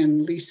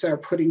and Lisa are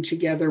putting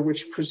together,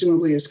 which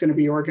presumably is going to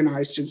be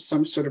organized in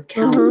some sort of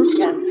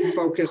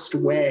focused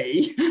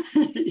way,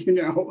 you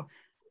know?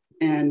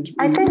 And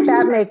I think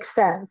that makes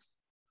sense,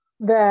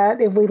 that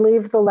if we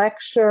leave the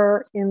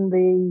lecture in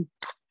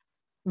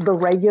the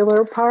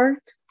regular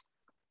part,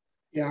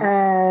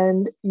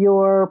 and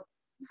your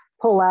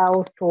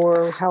pull-out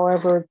or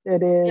however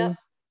it is,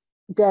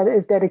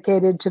 is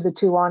dedicated to the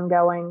 2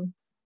 ongoing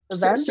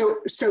events.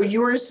 So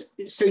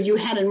you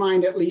had in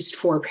mind at least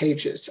 4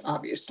 pages,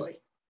 obviously.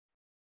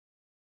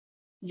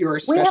 Your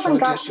special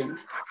edition.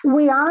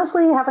 We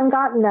honestly haven't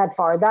gotten that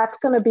far. That's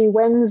going to be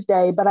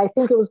Wednesday, but I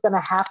think it was going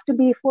to have to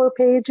be 4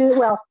 pages.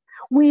 Well,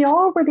 we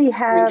already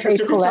have because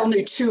if it's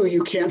only 2,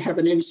 you can't have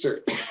an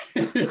insert.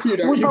 You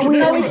know,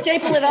 we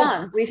staple it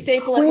on. We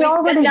staple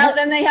it.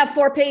 Then they have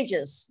 4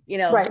 pages. You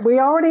know, right? We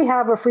already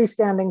have a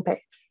freestanding page,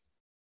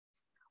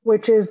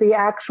 which is the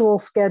actual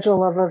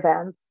schedule of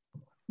events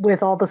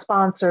with all the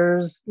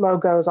sponsors'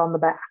 logos on the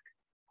back.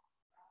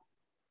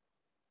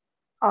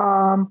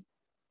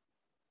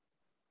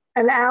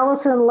 And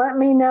Allison, let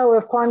me know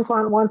if Quan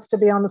wants to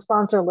be on the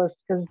sponsor list,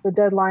 because the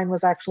deadline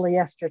was actually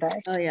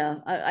yesterday. Oh yeah,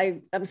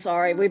 I'm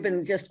sorry. We've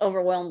been just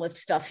overwhelmed with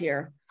stuff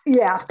here.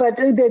 Yeah, but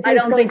I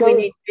don't think we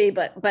need to be,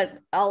 but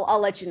I'll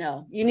let you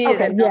know. You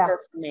needed a number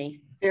from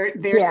me.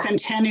 Their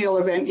centennial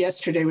event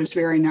yesterday was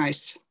very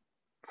nice.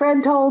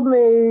 Fred told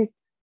me.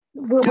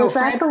 That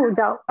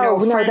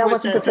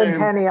wasn't the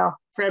centennial.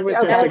 Fred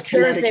was at the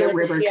Connecticut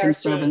River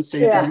Conservancy.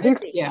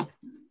 Yeah.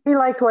 He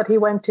liked what he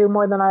went to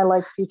more than I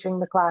liked teaching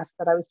the class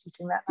that I was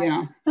teaching that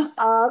night.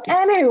 Yeah.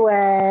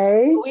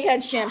 Anyway. We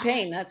had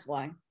champagne, that's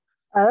why.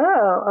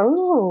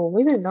 Oh,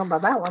 we didn't know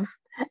about that one.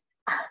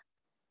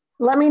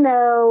 Let me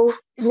know.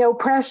 No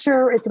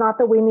pressure. It's not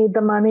that we need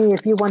the money.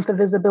 If you want the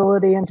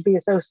visibility and to be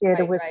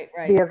associated with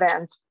the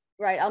event.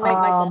 Right, I'll make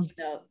myself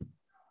a note.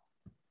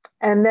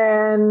 And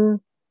then,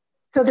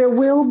 so there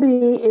will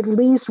be at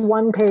least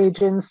 1 page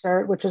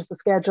insert, which is the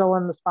schedule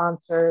and the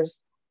sponsors.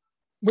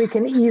 We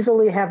can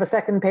easily have a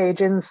 2nd page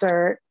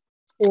insert,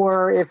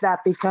 or if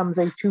that becomes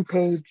a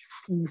 2-page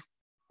piece,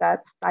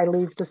 that I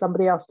leave to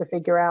somebody else to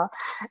figure out.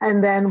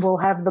 And then we'll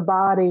have the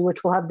body,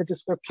 which will have the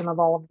description of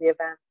all of the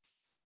events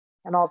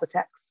and all the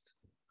text.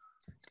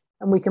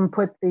 And we can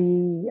put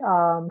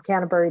the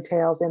Canterbury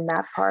Tales in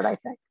that part, I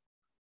think.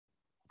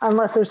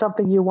 Unless there's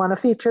something you want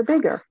to feature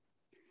bigger.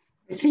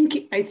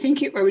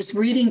 I was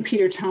reading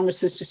Peter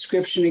Thomas's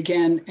description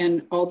again,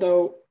 and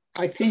although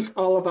I think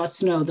all of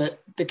us know that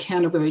the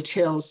Canterbury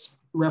Tales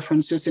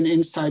reference is an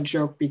inside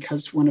joke,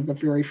 because one of the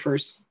very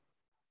first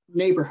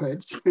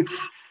neighborhoods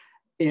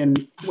in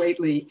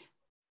Whately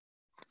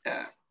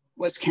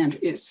was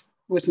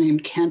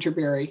named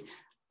Canterbury.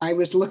 I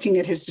was looking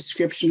at his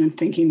description and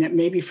thinking that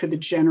maybe for the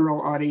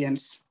general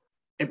audience,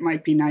 it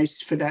might be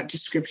nice for that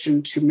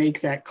description to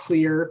make that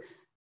clear,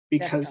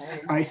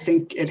 because I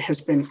think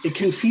it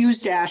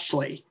confused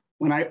Ashley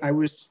when I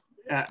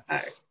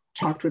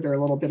talked with her a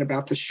little bit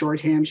about the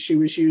shorthand she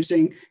was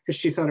using, because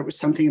she thought it was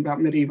something about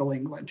medieval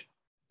England.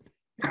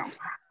 You know,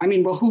 I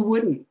mean, well, who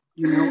wouldn't?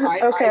 You know,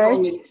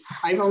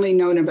 I've only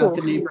known about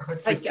the neighborhood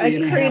for 3.5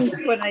 years. I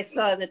cringed when I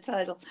saw the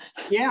title.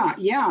 Yeah.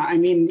 I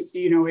mean,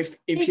 you know, if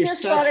he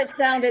just thought it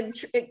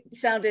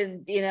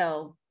sounded, you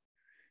know,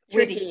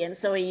 tricky, and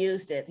so he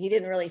used it. He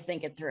didn't really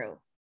think it through.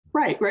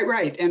 Right,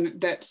 and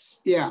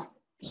that's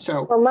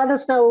So well, let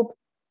us know,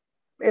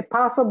 if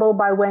possible,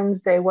 by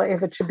Wednesday,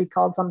 if it should be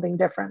called something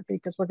different,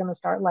 because we're going to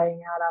start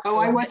laying out.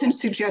 I wasn't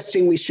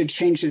suggesting we should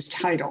change his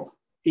title,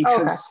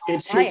 because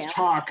it's his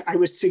talk. I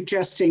was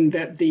suggesting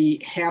that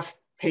the half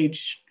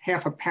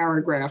a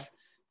paragraph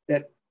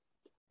that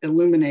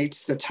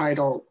illuminates the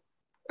title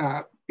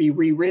be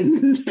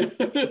rewritten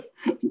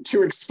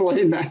to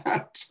explain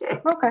that.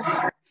 Okay.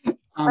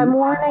 I'm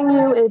warning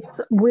you, it's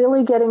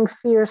really getting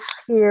fierce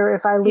here.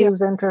 If I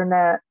lose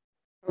internet.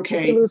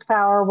 Okay. If we lose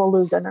power, we'll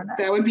lose internet.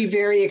 That would be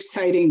very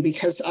exciting,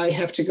 because I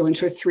have to go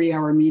into a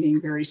 3-hour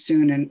meeting very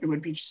soon, and it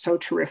would be so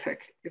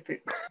terrific if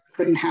it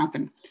couldn't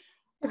happen.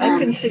 I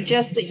can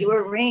suggest that you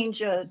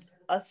arrange a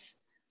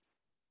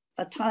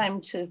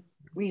time to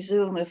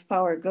resume if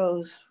power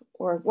goes,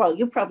 or, well,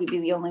 you'll probably be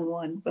the only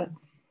one, but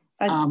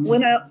I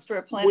went out for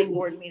a planning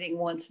board meeting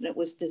once, and it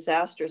was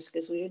disastrous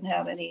because we didn't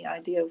have any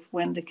idea of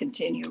when to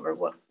continue or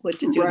what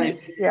to do. Right.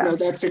 Yeah. No,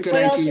 that's a good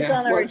idea. What else is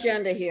on our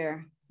agenda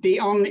here?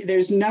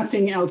 There's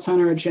nothing else on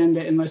our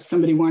agenda unless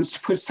somebody wants to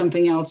put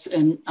something else,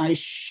 and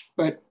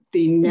but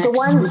the next,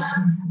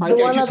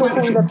 I just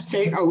wanted to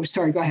say,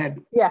 sorry, go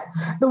ahead. Yeah,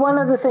 the one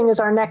other thing is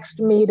our next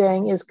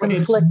meeting is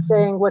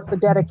conflicting with the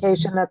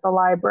dedication at the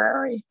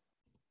library.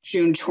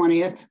 June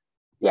 20th?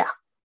 Yeah.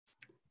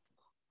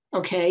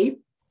 Okay.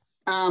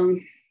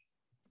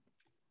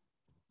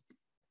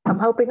 I'm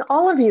hoping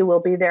all of you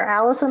will be there.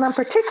 Allison, I'm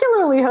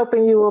particularly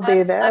hoping you will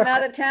be there. I'm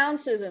out of town,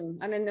 Susan.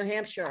 I'm in New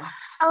Hampshire.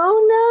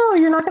 Oh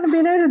no, you're not going to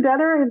be there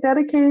to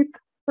dedicate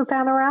the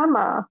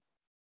panorama.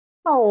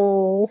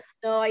 Oh.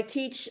 No, I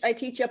teach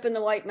up in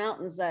the White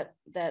Mountains that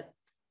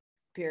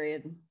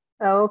period.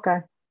 Oh, okay.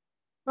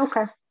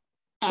 Okay.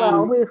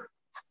 Well,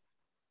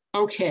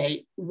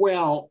 okay.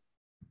 Well,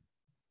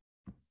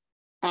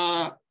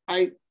 I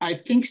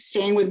think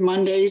staying with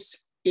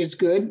Mondays is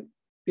good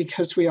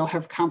because we all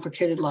have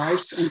complicated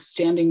lives and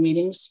standing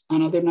meetings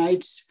on other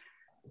nights.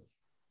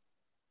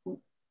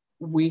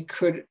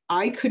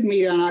 I could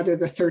meet on either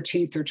the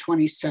 13th or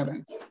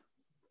 27th.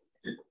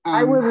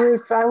 I would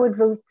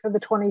vote for the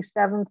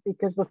 27th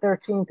because the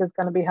 13th is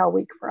going to be Hell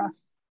Week for us.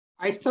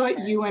 I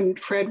thought you and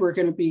Fred were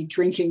going to be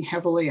drinking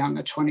heavily on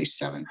the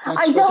 27th.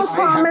 I don't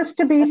promise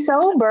to be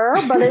sober,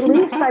 but at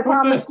least I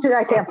promise to.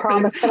 I can't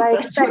promise, but I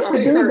expect to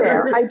be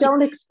there. I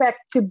don't expect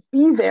to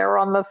be there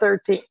on the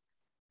 13th.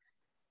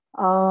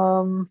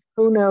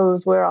 Who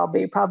knows where I'll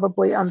be?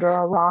 Probably under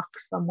a rock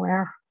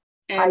somewhere,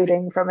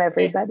 hiding from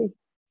everybody.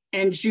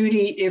 And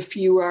Judy, if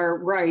you are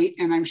right,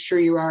 and I'm sure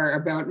you are,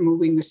 about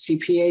moving the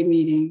CPA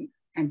meeting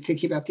and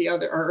thinking about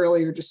our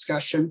earlier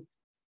discussion,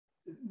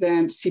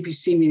 then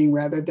CPC meeting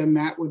rather, then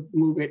that would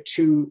move it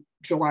to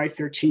July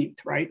 13th,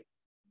 right?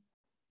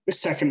 The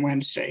second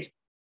Wednesday.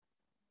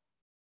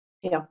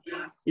 Yeah.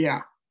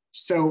 Yeah.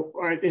 So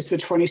is the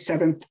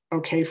 27th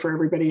okay for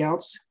everybody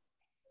else?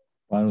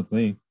 Fine with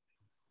me.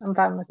 I'm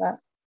fine with that.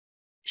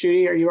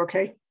 Judy, are you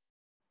okay?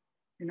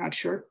 You're not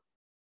sure?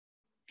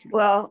 Okay.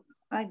 Well,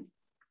 I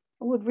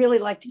would really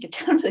like to get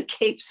down to the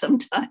Cape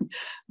sometime,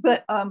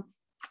 but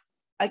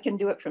I can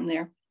do it from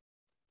there.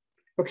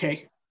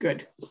 Okay,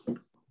 good.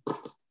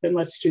 Then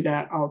let's do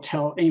that. I'll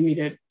tell Amy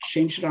to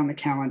change it on the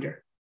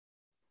calendar.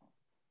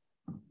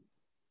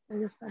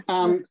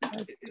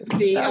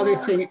 The other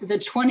thing, the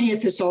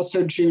 20th is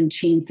also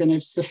Juneteenth, and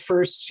it's the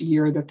first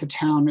year that the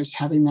town is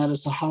having that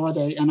as a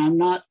holiday. And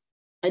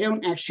I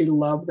don't actually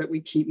love that we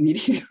keep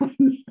meeting on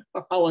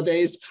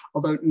holidays,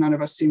 although none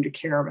of us seem to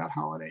care about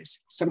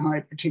holidays. Somehow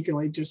I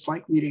particularly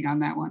dislike meeting on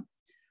that one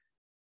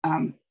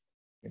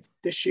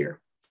this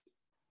year.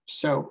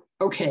 So,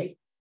 okay.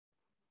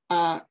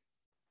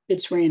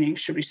 It's raining.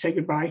 Should we say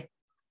goodbye?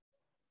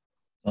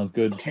 Sounds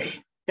good.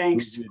 Okay,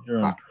 thanks.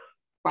 Bye.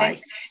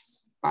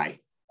 Thanks. Bye.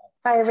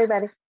 Bye,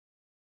 everybody.